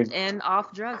cleaned up and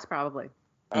off drugs probably.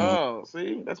 Oh,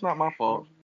 see, that's not my fault.